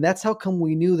 And that's how come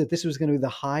we knew that this was going to be the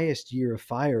highest year of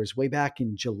fires way back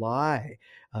in July,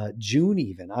 June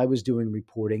even. I was doing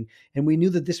reporting, and we knew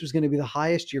that this was going to be the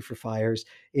highest year for fires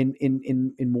in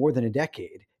more than a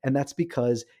decade. And that's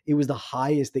because it was the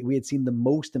highest that we had seen, the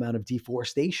most amount of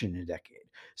deforestation in a decade.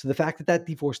 So the fact that that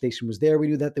deforestation was there, we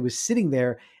knew that it was sitting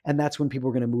there, and that's when people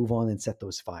were going to move on and set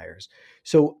those fires.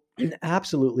 So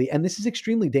absolutely, and this is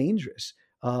extremely dangerous.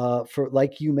 For,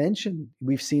 like you mentioned,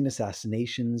 we've seen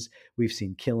assassinations, we've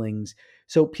seen killings.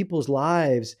 So people's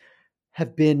lives,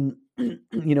 have been,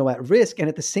 at risk. And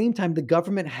at the same time, the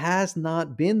government has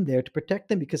not been there to protect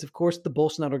them because, of course, the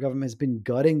Bolsonaro government has been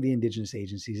gutting the indigenous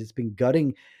agencies. It's been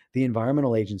gutting the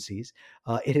environmental agencies.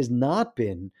 It has not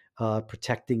been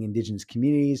protecting indigenous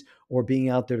communities or being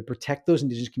out there to protect those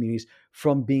indigenous communities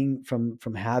from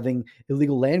having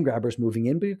illegal land grabbers moving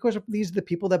in. Because these are the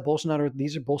people that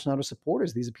these are Bolsonaro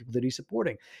supporters. These are people that he's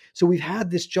supporting. So we've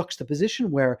had this juxtaposition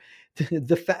where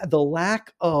the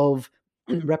lack of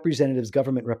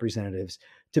government representatives,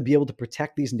 to be able to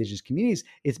protect these indigenous communities,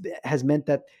 has meant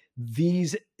that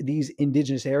these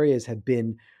indigenous areas have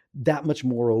been that much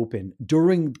more open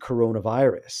during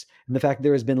coronavirus. And the fact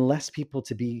there has been less people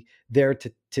to be there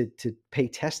to pay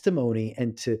testimony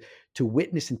and to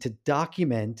witness and to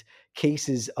document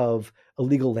cases of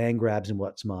illegal land grabs and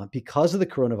what's not. Because of the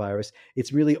coronavirus,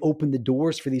 it's really opened the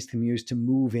doors for these communities to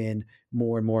move in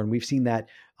more and more. And we've seen that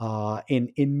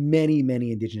in many,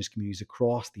 many indigenous communities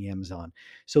across the Amazon.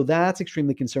 So that's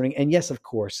extremely concerning. And yes, of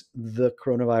course, the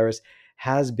coronavirus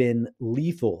has been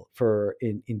lethal for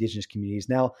indigenous communities.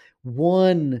 Now,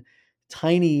 one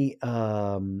tiny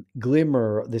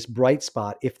glimmer, this bright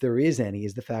spot, if there is any,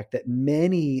 is the fact that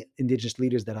many indigenous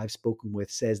leaders that I've spoken with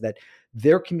says that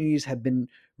their communities have been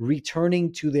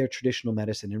returning to their traditional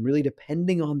medicine and really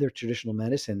depending on their traditional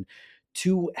medicine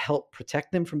to help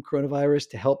protect them from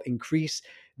coronavirus, to help increase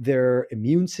their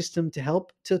immune system, to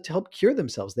help cure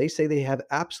themselves. They say they have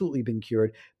absolutely been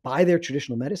cured by their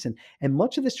traditional medicine. And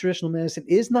much of this traditional medicine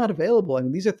is not available. I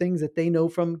mean, these are things that they know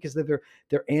from because their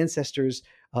ancestors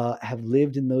have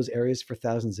lived in those areas for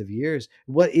thousands of years.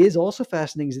 What is also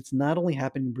fascinating is it's not only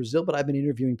happened in Brazil, but I've been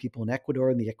interviewing people in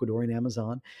Ecuador and the Ecuadorian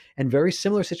Amazon, and very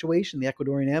similar situation in the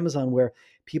Ecuadorian Amazon where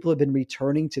people have been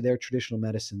returning to their traditional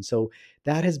medicine. So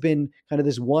that has been kind of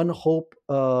this one hope,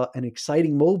 an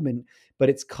exciting movement, but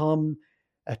it's come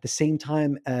at the same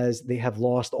time as they have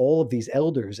lost all of these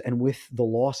elders. And with the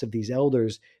loss of these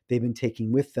elders, they've been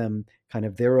taking with them kind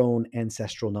of their own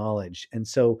ancestral knowledge. And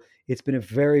so it's been a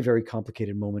very, very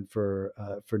complicated moment for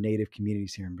Native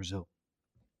communities here in Brazil.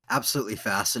 Absolutely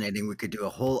fascinating. We could do a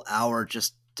whole hour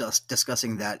just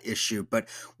discussing that issue, but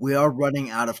we are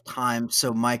running out of time.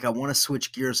 So, Mike, I want to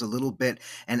switch gears a little bit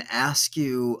and ask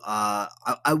you,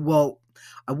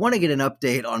 I want to get an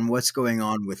update on what's going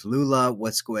on with Lula,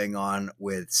 what's going on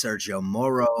with Sergio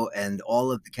Moro, and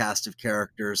all of the cast of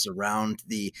characters around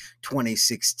the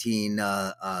 2016,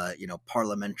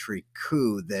 parliamentary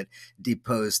coup that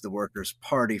deposed the Workers'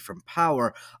 Party from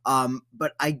power.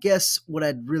 But I guess what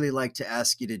I'd really like to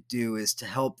ask you to do is to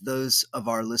help those of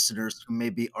our listeners who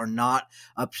maybe are not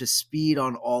up to speed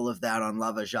on all of that, on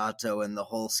Lava Jato and the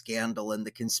whole scandal and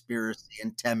the conspiracy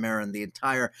and Temer and the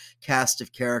entire cast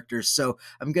of characters. So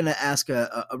I'm going to ask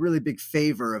a really big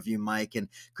favor of you, Mike, and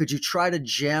could you try to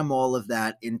jam all of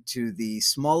that into the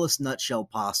smallest nutshell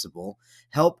possible,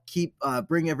 help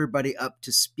bring everybody up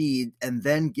to speed, and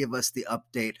then give us the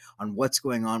update on what's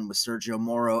going on with Sergio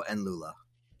Moro and Lula?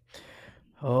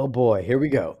 Oh boy, here we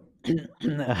go.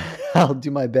 I'll do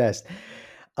my best.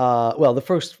 Well, the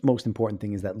first most important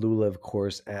thing is that Lula, of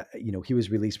course, he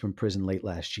was released from prison late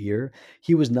last year.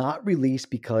 He was not released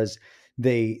because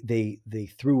they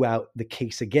threw out the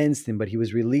case against him, but he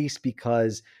was released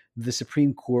because the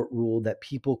Supreme Court ruled that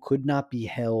people could not be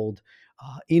held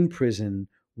in prison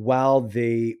while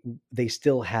they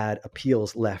still had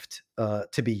appeals left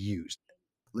to be used.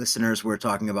 Listeners, we're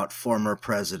talking about former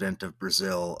president of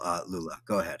Brazil, Lula.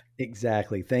 Go ahead.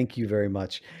 Exactly. Thank you very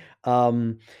much.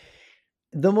 The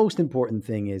most important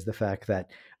thing is the fact that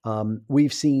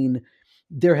we've seen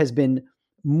there has been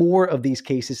more of these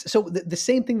cases. So the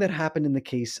same thing that happened in the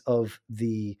case of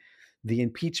the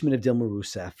impeachment of Dilma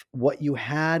Rousseff, what you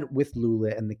had with Lula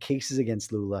and the cases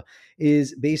against Lula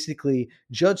is basically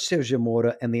Judge Sergio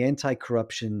Moro and the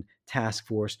anti-corruption task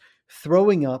force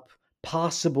throwing up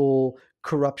possible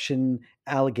corruption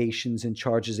allegations and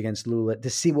charges against Lula to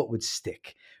see what would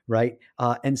stick, right?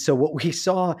 And so what we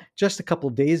saw just a couple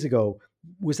of days ago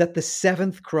was that the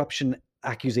seventh corruption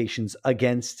accusations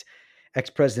against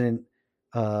ex-president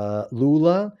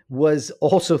Lula was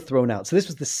also thrown out. So this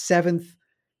was the seventh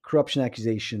corruption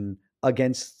accusation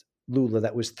against Lula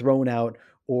that was thrown out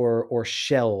or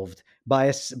shelved by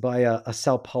a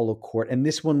Sao Paulo court. And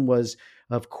this one was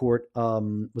of course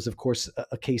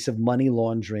a case of money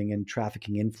laundering and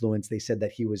trafficking influence. They said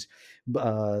that he was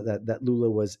that Lula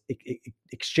was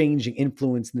exchanging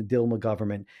influence in the Dilma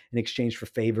government in exchange for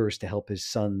favors to help his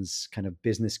son's kind of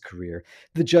business career.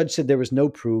 The judge said there was no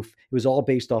proof. It was all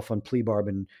based off on plea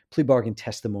bargain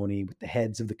testimony with the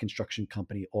heads of the construction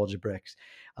company Odebrecht,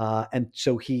 and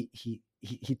so he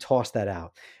tossed that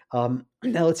out.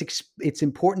 Now it's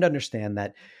important to understand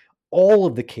that all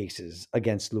of the cases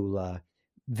against Lula,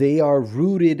 they are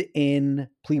rooted in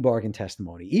plea bargain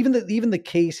testimony. Even the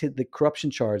case, the corruption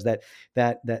charge that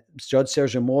Judge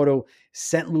Sergio Moro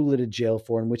sent Lula to jail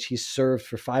for, in which he served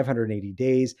for 580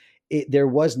 days. There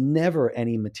was never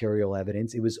any material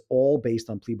evidence. It was all based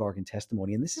on plea bargain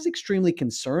testimony. And this is extremely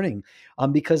concerning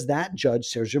because that judge,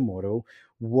 Sergio Moro,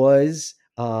 was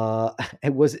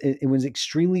it was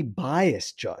extremely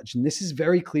biased judge. And this is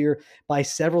very clear by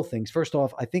several things. First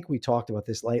off, I think we talked about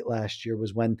this late last year,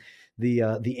 was when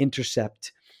the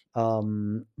Intercept,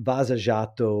 Vaza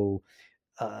Jato,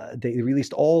 they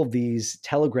released all of these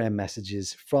telegram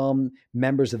messages from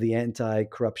members of the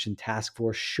anti-corruption task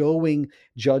force showing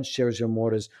Judge Sergio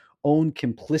Moro's own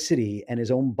complicity and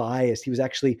his own bias. He was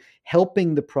actually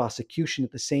helping the prosecution at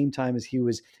the same time as he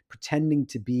was pretending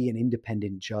to be an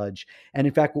independent judge. And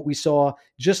in fact, what we saw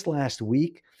just last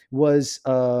week was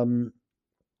a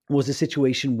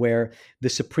situation where the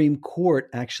Supreme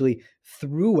Court actually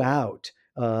threw out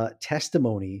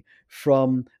testimony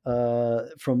from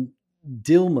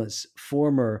Dilma's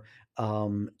former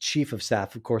chief of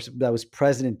staff. Of course, that was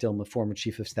President Dilma, former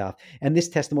chief of staff. And this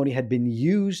testimony had been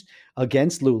used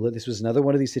against Lula. This was another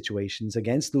one of these situations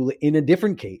against Lula in a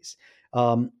different case,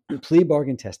 plea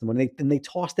bargain testimony. And they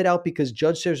tossed it out because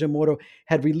Judge Sergio Moro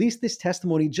had released this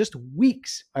testimony just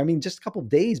a couple of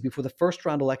days before the first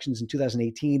round elections in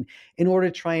 2018 in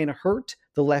order to try and hurt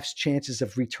the left's chances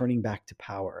of returning back to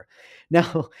power.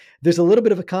 Now, there's a little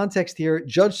bit of a context here.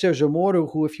 Judge Sergio Moro,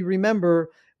 who, if you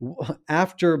remember,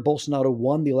 after Bolsonaro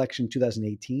won the election in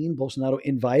 2018, Bolsonaro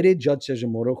invited Judge Sergio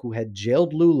Moro, who had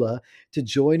jailed Lula, to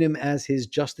join him as his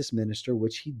justice minister,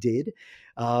 which he did.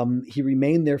 He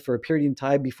remained there for a period of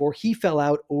time before he fell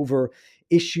out over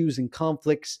issues and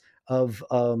conflicts of,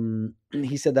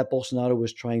 he said that Bolsonaro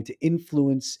was trying to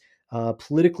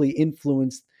politically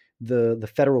influence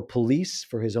the federal police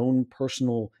for his own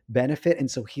personal benefit.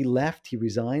 And so he left, he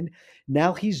resigned.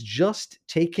 Now he's just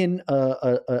taken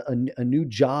a new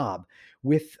job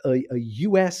with a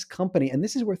U.S. company. And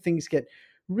this is where things get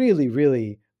really,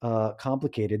 really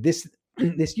complicated. This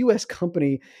U.S.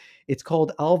 company, it's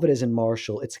called Alvarez and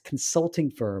Marshall. It's a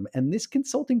consulting firm. And this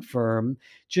consulting firm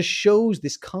just shows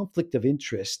this conflict of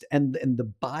interest and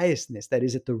the biasness that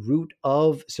is at the root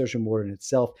of Sergio Moro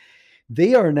itself.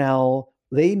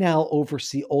 They now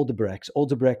oversee Odebrecht.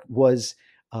 Odebrecht was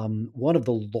one of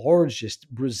the largest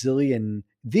Brazilian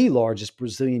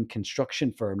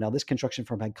construction firm. Now, this construction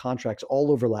firm had contracts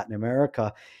all over Latin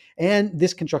America, and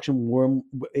this construction firm,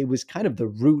 it was kind of the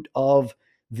root of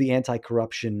the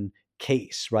anti-corruption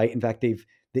case, right? In fact,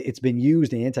 it's been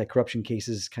used in anti-corruption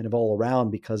cases kind of all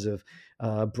around because of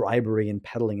bribery and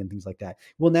peddling and things like that.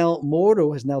 Well, now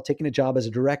Moro has now taken a job as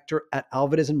a director at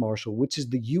Alvarez and Marshall, which is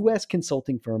the U.S.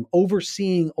 consulting firm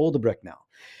overseeing Odebrecht now.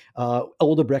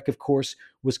 Odebrecht, of course,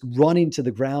 was run into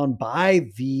the ground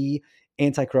by the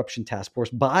anti-corruption task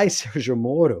force, by Sergio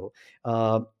Moro,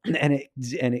 and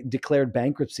it declared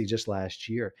bankruptcy just last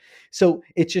year. So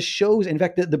it just shows, in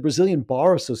fact, the Brazilian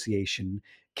Bar Association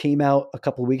came out a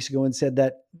couple of weeks ago and said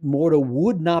that Moro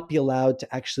would not be allowed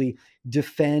to actually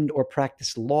defend or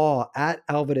practice law at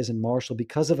Alvarez and Marshall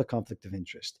because of a conflict of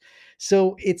interest.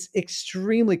 So it's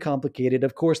extremely complicated.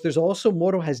 Of course, there's also,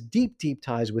 Moro has deep, deep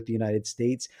ties with the United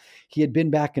States. He had been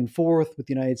back and forth with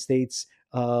the United States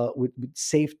with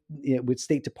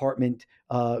State Department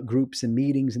groups and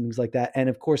meetings and things like that. And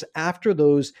of course, after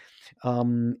those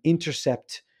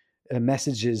Intercept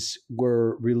messages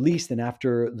were released, and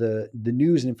after the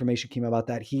news and information came about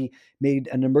that, he made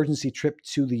an emergency trip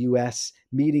to the U.S.,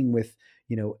 meeting with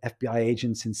FBI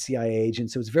agents and CIA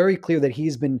agents. So it's very clear that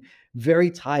he's been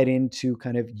very tied into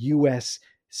kind of U.S.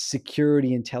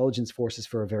 security intelligence forces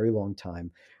for a very long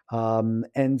time.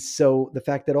 And so the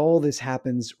fact that all this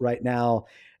happens right now,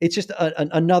 it's just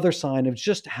another sign of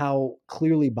just how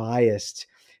clearly biased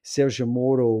Sergio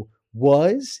Moro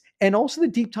was, and also the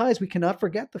deep ties. We cannot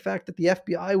forget the fact that the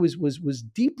FBI was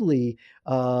deeply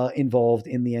involved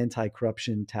in the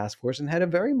anti-corruption task force and had a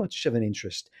very much of an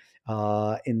interest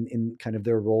in kind of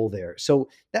their role there. So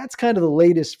that's kind of the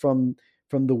latest from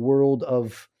the world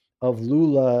of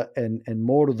Lula and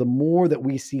Moro. The more that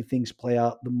we see things play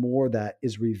out, the more that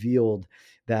is revealed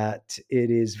that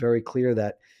it is very clear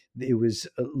that it was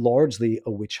largely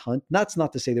a witch hunt. That's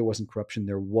not to say there wasn't corruption.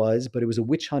 There was, but it was a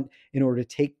witch hunt in order to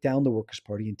take down the Workers'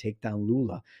 Party and take down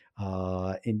Lula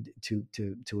to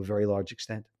a very large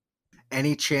extent.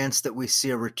 Any chance that we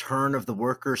see a return of the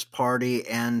Workers' Party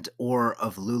and or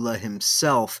of Lula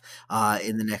himself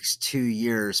in the next 2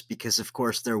 years? Because, of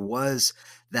course, there was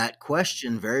that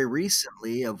question very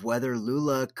recently of whether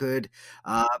Lula could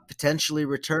potentially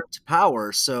return to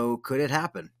power. So could it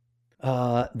happen?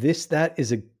 That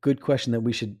is a good question that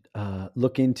we should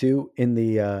look into in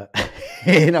the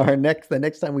in the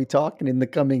next time we talk, and in the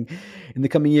coming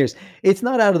years. It's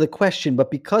not out of the question,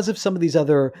 but because of some of these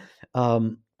other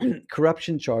um,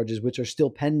 corruption charges which are still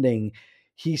pending,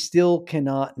 he still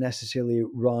cannot necessarily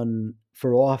run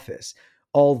for office.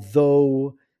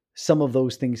 Although some of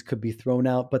those things could be thrown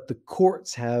out, but the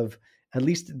courts have, at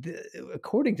least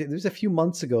according to, there's a few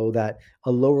months ago that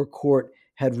a lower court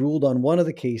had ruled on one of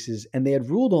the cases, and they had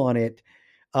ruled on it,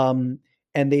 um,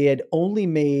 and they had only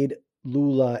made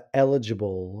Lula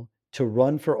eligible to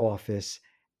run for office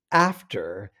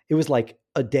after, it was like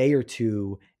a day or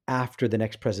two after the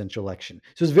next presidential election.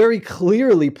 So it's very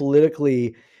clearly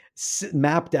politically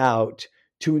mapped out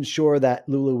to ensure that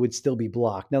Lula would still be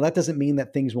blocked. Now, that doesn't mean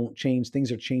that things won't change.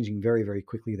 Things are changing very, very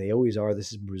quickly. They always are.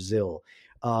 This is Brazil.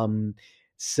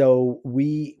 So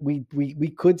we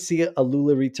could see a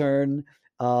Lula return.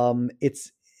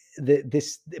 It's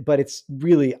this, but it's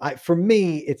really, for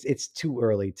me, it's too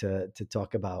early to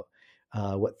talk about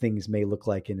what things may look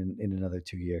like in another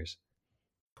 2 years.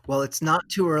 Well, it's not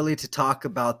too early to talk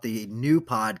about the new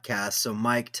podcast. So,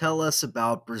 Mike, tell us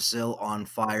about Brazil on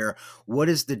Fire. What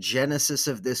is the genesis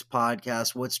of this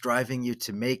podcast? What's driving you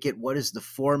to make it? What is the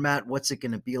format? What's it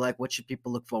going to be like? What should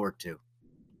people look forward to?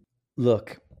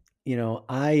 Look,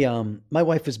 my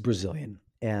wife is Brazilian,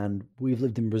 and we've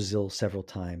lived in Brazil several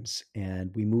times,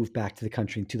 and we moved back to the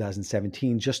country in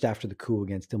 2017, just after the coup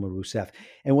against Dilma Rousseff.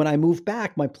 And when I moved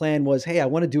back, my plan was, hey, I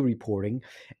want to do reporting,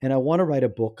 and I want to write a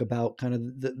book about kind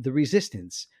of the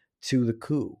resistance to the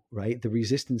coup, right? The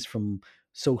resistance from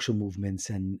social movements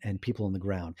and people on the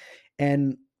ground.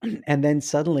 And and then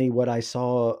suddenly what I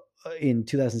saw in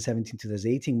 2017,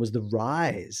 2018 was the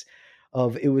rise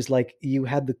of, it was like you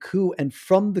had the coup, and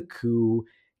from the coup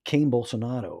came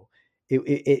Bolsonaro.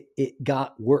 It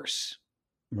got worse,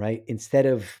 right? Instead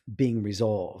of being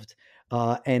resolved.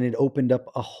 And it opened up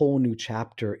a whole new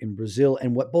chapter in Brazil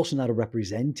and what Bolsonaro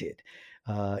represented.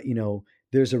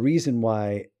 There's a reason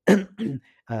why the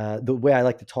way I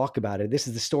like to talk about it, this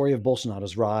is the story of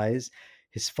Bolsonaro's rise,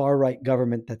 his far-right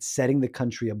government that's setting the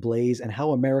country ablaze, and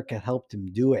how America helped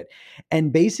him do it.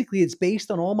 And basically, it's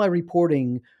based on all my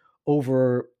reporting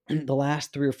over the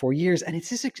last 3 or 4 years. And it's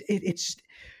just, it's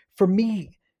for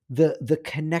me, the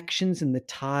connections and the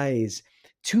ties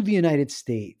to the United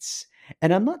States.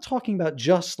 And I'm not talking about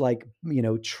just like,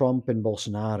 Trump and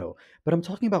Bolsonaro, but I'm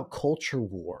talking about culture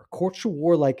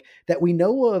war like that we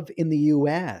know of in the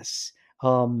US.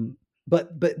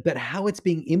 But how it's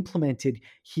being implemented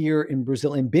here in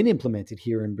Brazil, and been implemented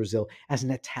here in Brazil, as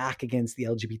an attack against the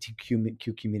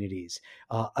LGBTQ communities,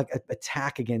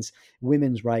 attack against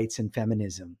women's rights and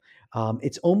feminism.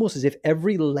 It's almost as if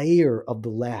every layer of the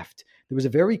left, there was a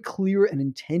very clear and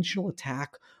intentional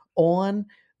attack on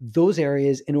those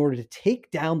areas in order to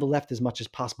take down the left as much as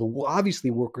possible. Well, obviously,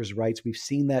 workers' rights. We've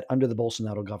seen that under the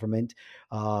Bolsonaro government,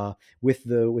 with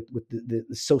the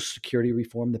Social Security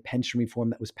reform, the pension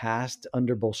reform that was passed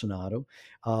under Bolsonaro,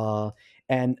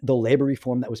 and the labor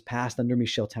reform that was passed under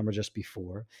Michel Temer just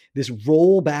before. This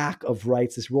rollback of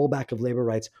rights, this rollback of labor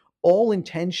rights, all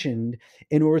intentioned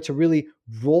in order to really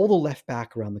roll the left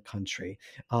back around the country.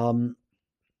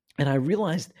 And I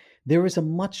realized there is a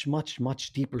much, much,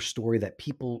 much deeper story that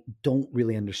people don't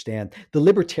really understand. The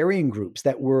libertarian groups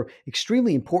that were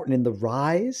extremely important in the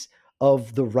rise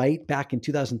of the right back in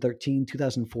 2013,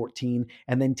 2014,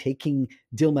 and then taking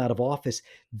Dilma out of office,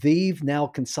 they've now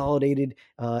consolidated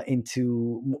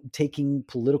into taking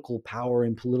political power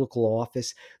and political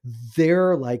office.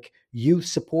 They're like youth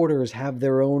supporters, have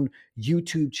their own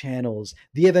YouTube channels.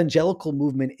 The evangelical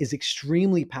movement is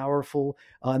extremely powerful,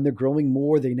 and they're growing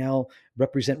more. They now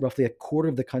represent roughly a quarter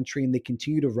of the country, and they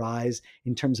continue to rise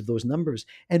in terms of those numbers.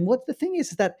 And what the thing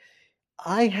is that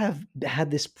I have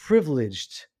had this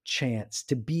privileged chance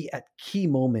to be at key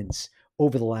moments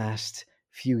over the last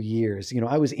few years.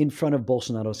 I was in front of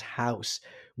Bolsonaro's house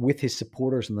with his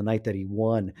supporters on the night that he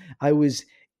won. I was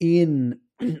in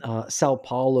Sao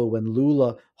Paulo when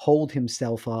Lula holed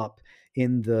himself up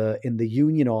in the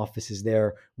union offices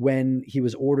there when he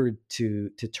was ordered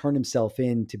to turn himself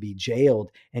in to be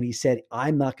jailed, and he said,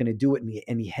 I'm not going to do it,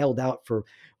 and he held out for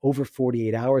over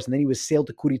 48 hours, and then he was sailed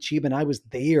to Curitiba, and I was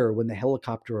there when the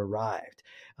helicopter arrived.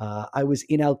 I was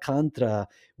in Alcântara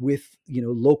with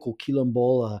local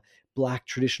Quilombola Black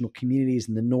traditional communities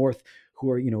in the north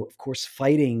who are of course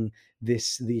fighting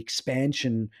the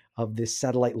expansion of this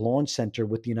satellite launch center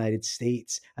with the United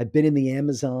States. I've been in the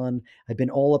Amazon. I've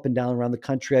been all up and down around the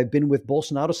country. I've been with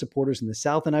Bolsonaro supporters in the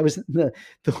south, and I was in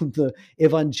the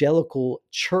evangelical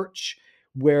church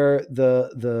where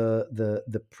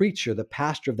the preacher, the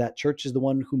pastor of that church, is the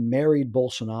one who married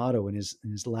Bolsonaro in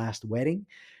his last wedding.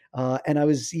 And I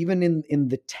was even in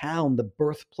the town, the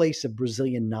birthplace of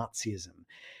Brazilian Nazism.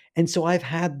 And so I've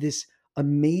had this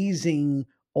amazing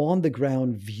on the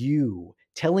ground view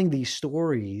telling these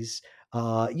stories,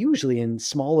 usually in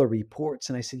smaller reports.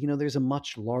 And I said, there's a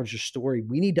much larger story.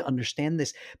 We need to understand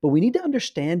this, but we need to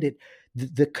understand it,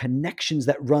 the connections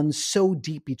that run so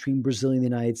deep between Brazil and the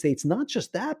United States. Not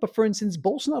just that, but for instance,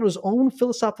 Bolsonaro's own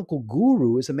philosophical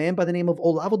guru is a man by the name of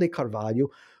Olavo de Carvalho,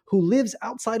 who lives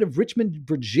outside of Richmond,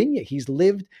 Virginia. He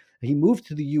moved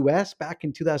to the US back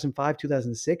in 2005,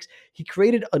 2006. He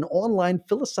created an online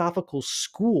philosophical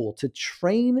school to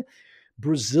train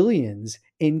Brazilians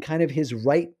in kind of his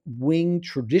right-wing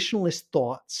traditionalist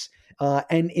thoughts.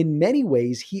 And in many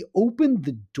ways, he opened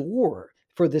the door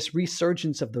for this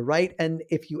resurgence of the right. And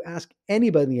if you ask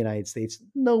anybody in the United States,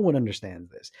 no one understands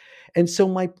this. And so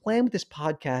my plan with this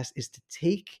podcast is to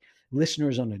take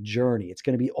listeners on a journey. It's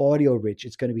going to be audio rich.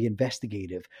 It's going to be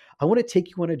investigative. I want to take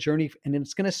you on a journey, and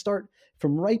it's going to start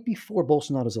from right before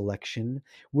Bolsonaro's election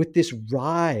with this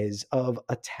rise of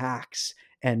attacks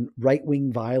and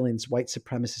right-wing violence, white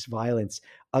supremacist violence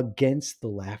against the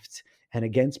left and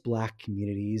against Black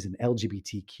communities and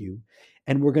LGBTQ.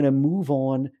 And we're going to move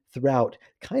on throughout,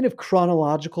 kind of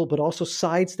chronological, but also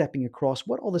sidestepping across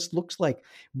what all this looks like.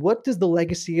 What does the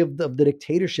legacy of the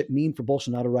dictatorship mean for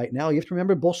Bolsonaro right now? You have to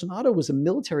remember, Bolsonaro was a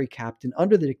military captain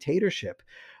under the dictatorship.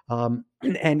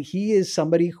 And he is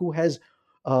somebody who has,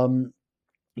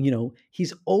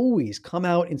 he's always come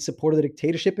out in support of the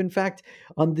dictatorship. In fact,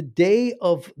 on the day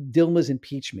of Dilma's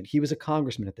impeachment, he was a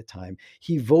congressman at the time.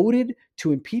 He voted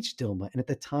to impeach Dilma. And at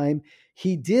the time,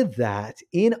 he did that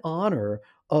in honor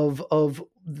of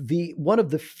one of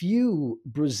the few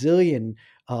Brazilian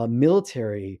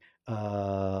military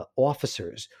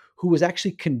officers who was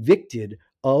actually convicted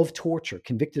of torture,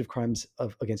 convicted of crimes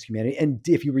against humanity. And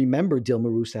if you remember,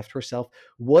 Dilma Rousseff herself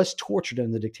was tortured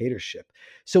under the dictatorship.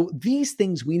 So these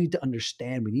things we need to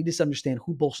understand. We need to understand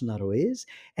who Bolsonaro is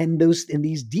and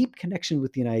these deep connections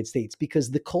with the United States,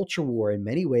 because the culture war, in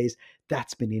many ways,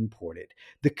 that's been imported.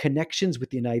 The connections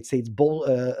with the United States,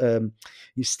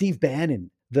 Steve Bannon,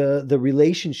 the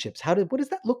relationships, what does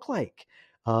that look like?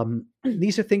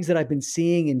 These are things that I've been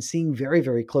seeing very,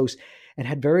 very close, and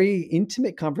had very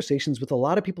intimate conversations with a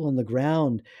lot of people on the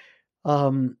ground.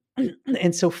 And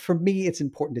so for me, it's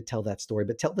important to tell that story,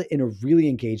 but tell it in a really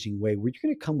engaging way where you're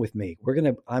going to come with me. We're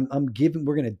going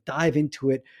to dive into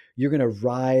it. You're going to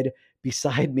ride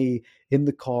beside me in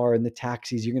the car, in the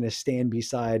taxis. You're going to stand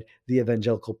beside the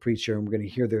evangelical preacher, and we're going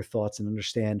to hear their thoughts and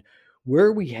understand where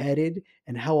are we headed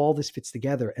and how all this fits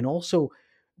together. And also,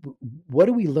 what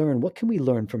do we learn? What can we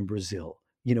learn from Brazil,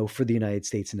 for the United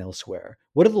States and elsewhere?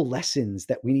 What are the lessons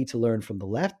that we need to learn from the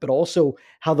left, but also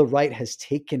how the right has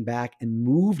taken back and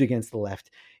moved against the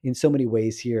left in so many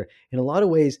ways here? In a lot of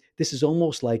ways, this is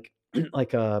almost like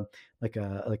a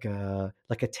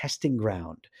testing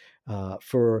ground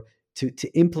to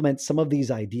implement some of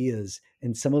these ideas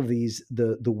and some of these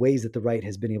the ways that the right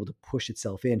has been able to push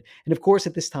itself in. And of course,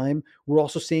 at this time, we're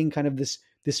also seeing kind of this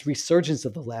resurgence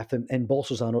of the left and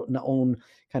Bolsonaro's own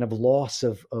kind of loss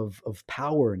of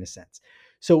power in a sense.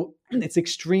 So it's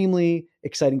extremely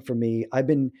exciting for me. I've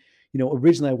been,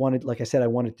 originally I wanted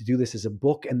to do this as a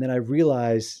book. And then I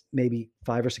realized maybe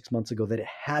 5 or 6 months ago that it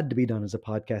had to be done as a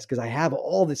podcast because I have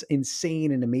all this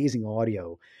insane and amazing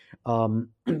audio,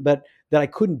 but that I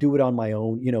couldn't do it on my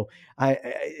own.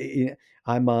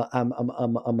 I'm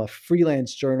a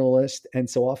freelance journalist. And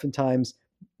so oftentimes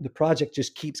the project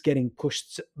just keeps getting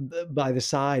pushed by the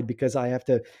side because I have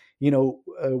to,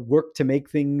 work to make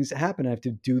things happen. I have to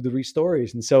do the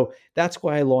restories. And so that's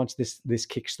why I launched this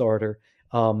Kickstarter.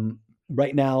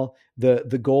 Right now,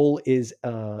 the goal is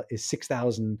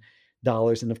 $6,000.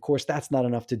 And of course, that's not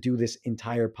enough to do this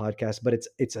entire podcast, but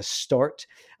it's a start.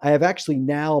 I have actually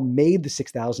now made the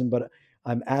 6,000, but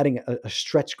I'm adding a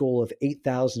stretch goal of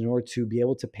 8,000 in order to be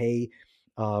able to pay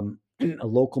a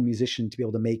local musician to be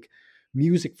able to make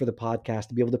music for the podcast,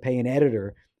 to be able to pay an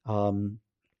editor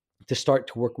to start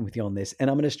to work with you on this. And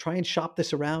I'm going to try and shop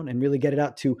this around and really get it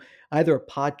out to either a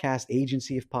podcast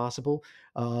agency if possible,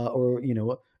 or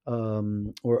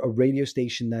a radio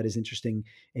station that is interesting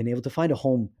and able to find a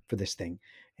home for this thing.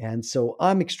 And so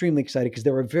I'm extremely excited because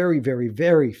there are very, very,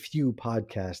 very few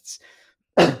podcasts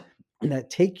that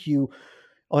take you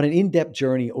on an in-depth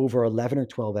journey over 11 or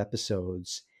 12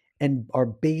 episodes and are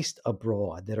based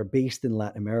abroad, that are based in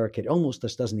Latin America. It almost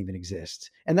just doesn't even exist.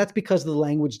 And that's because of the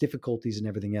language difficulties and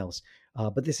everything else.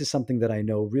 But this is something that I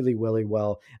know really, really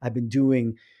well. I've been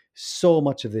doing so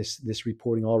much of this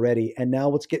reporting already. And now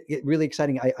what's get really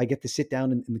exciting, I get to sit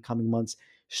down in the coming months,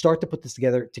 start to put this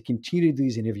together, to continue to do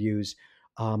these interviews.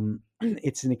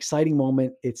 It's an exciting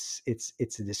moment. It's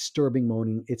a disturbing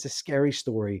moment. It's a scary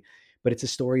story, but it's a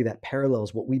story that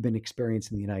parallels what we've been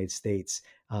experiencing in the United States.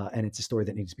 And it's a story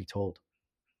that needs to be told.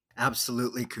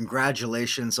 Absolutely.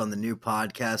 Congratulations on the new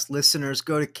podcast. Listeners,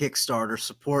 go to Kickstarter,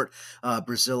 support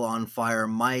Brazil on Fire.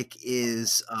 Mike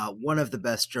is one of the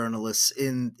best journalists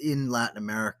in Latin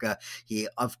America. He,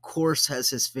 of course, has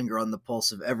his finger on the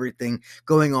pulse of everything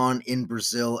going on in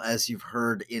Brazil, as you've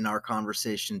heard in our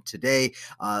conversation today.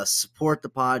 Support the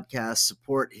podcast,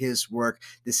 support his work.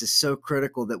 This is so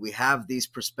critical that we have these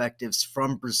perspectives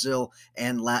from Brazil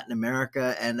and Latin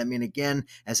America. And I mean, again,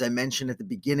 as I mentioned at the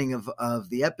beginning of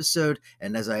the episode,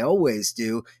 and as I always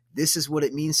do, this is what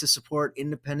it means to support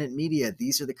independent media.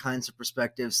 These are the kinds of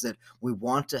perspectives that we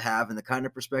want to have, and the kind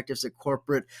of perspectives that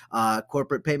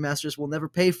corporate paymasters will never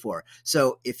pay for.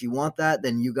 So if you want that,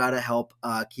 then you got to help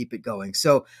keep it going.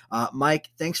 So Mike,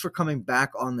 thanks for coming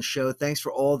back on the show. Thanks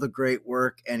for all the great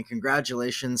work, and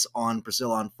congratulations on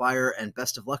Brazil on Fire, and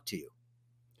best of luck to you.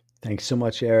 Thanks so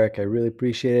much, Eric. I really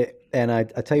appreciate it. And I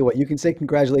tell you what, you can say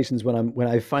congratulations when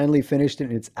I finally finished it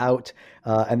and it's out,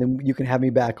 and then you can have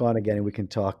me back on again and we can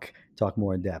talk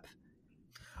more in depth.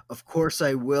 Of course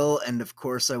I will, and of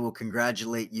course I will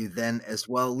congratulate you then as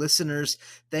well. Listeners,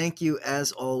 thank you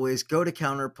as always. Go to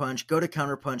Counterpunch, go to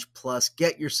Counterpunch Plus,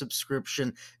 get your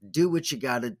subscription, do what you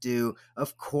got to do.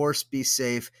 Of course, be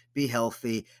safe, be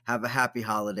healthy, have a happy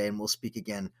holiday, and we'll speak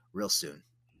again real soon.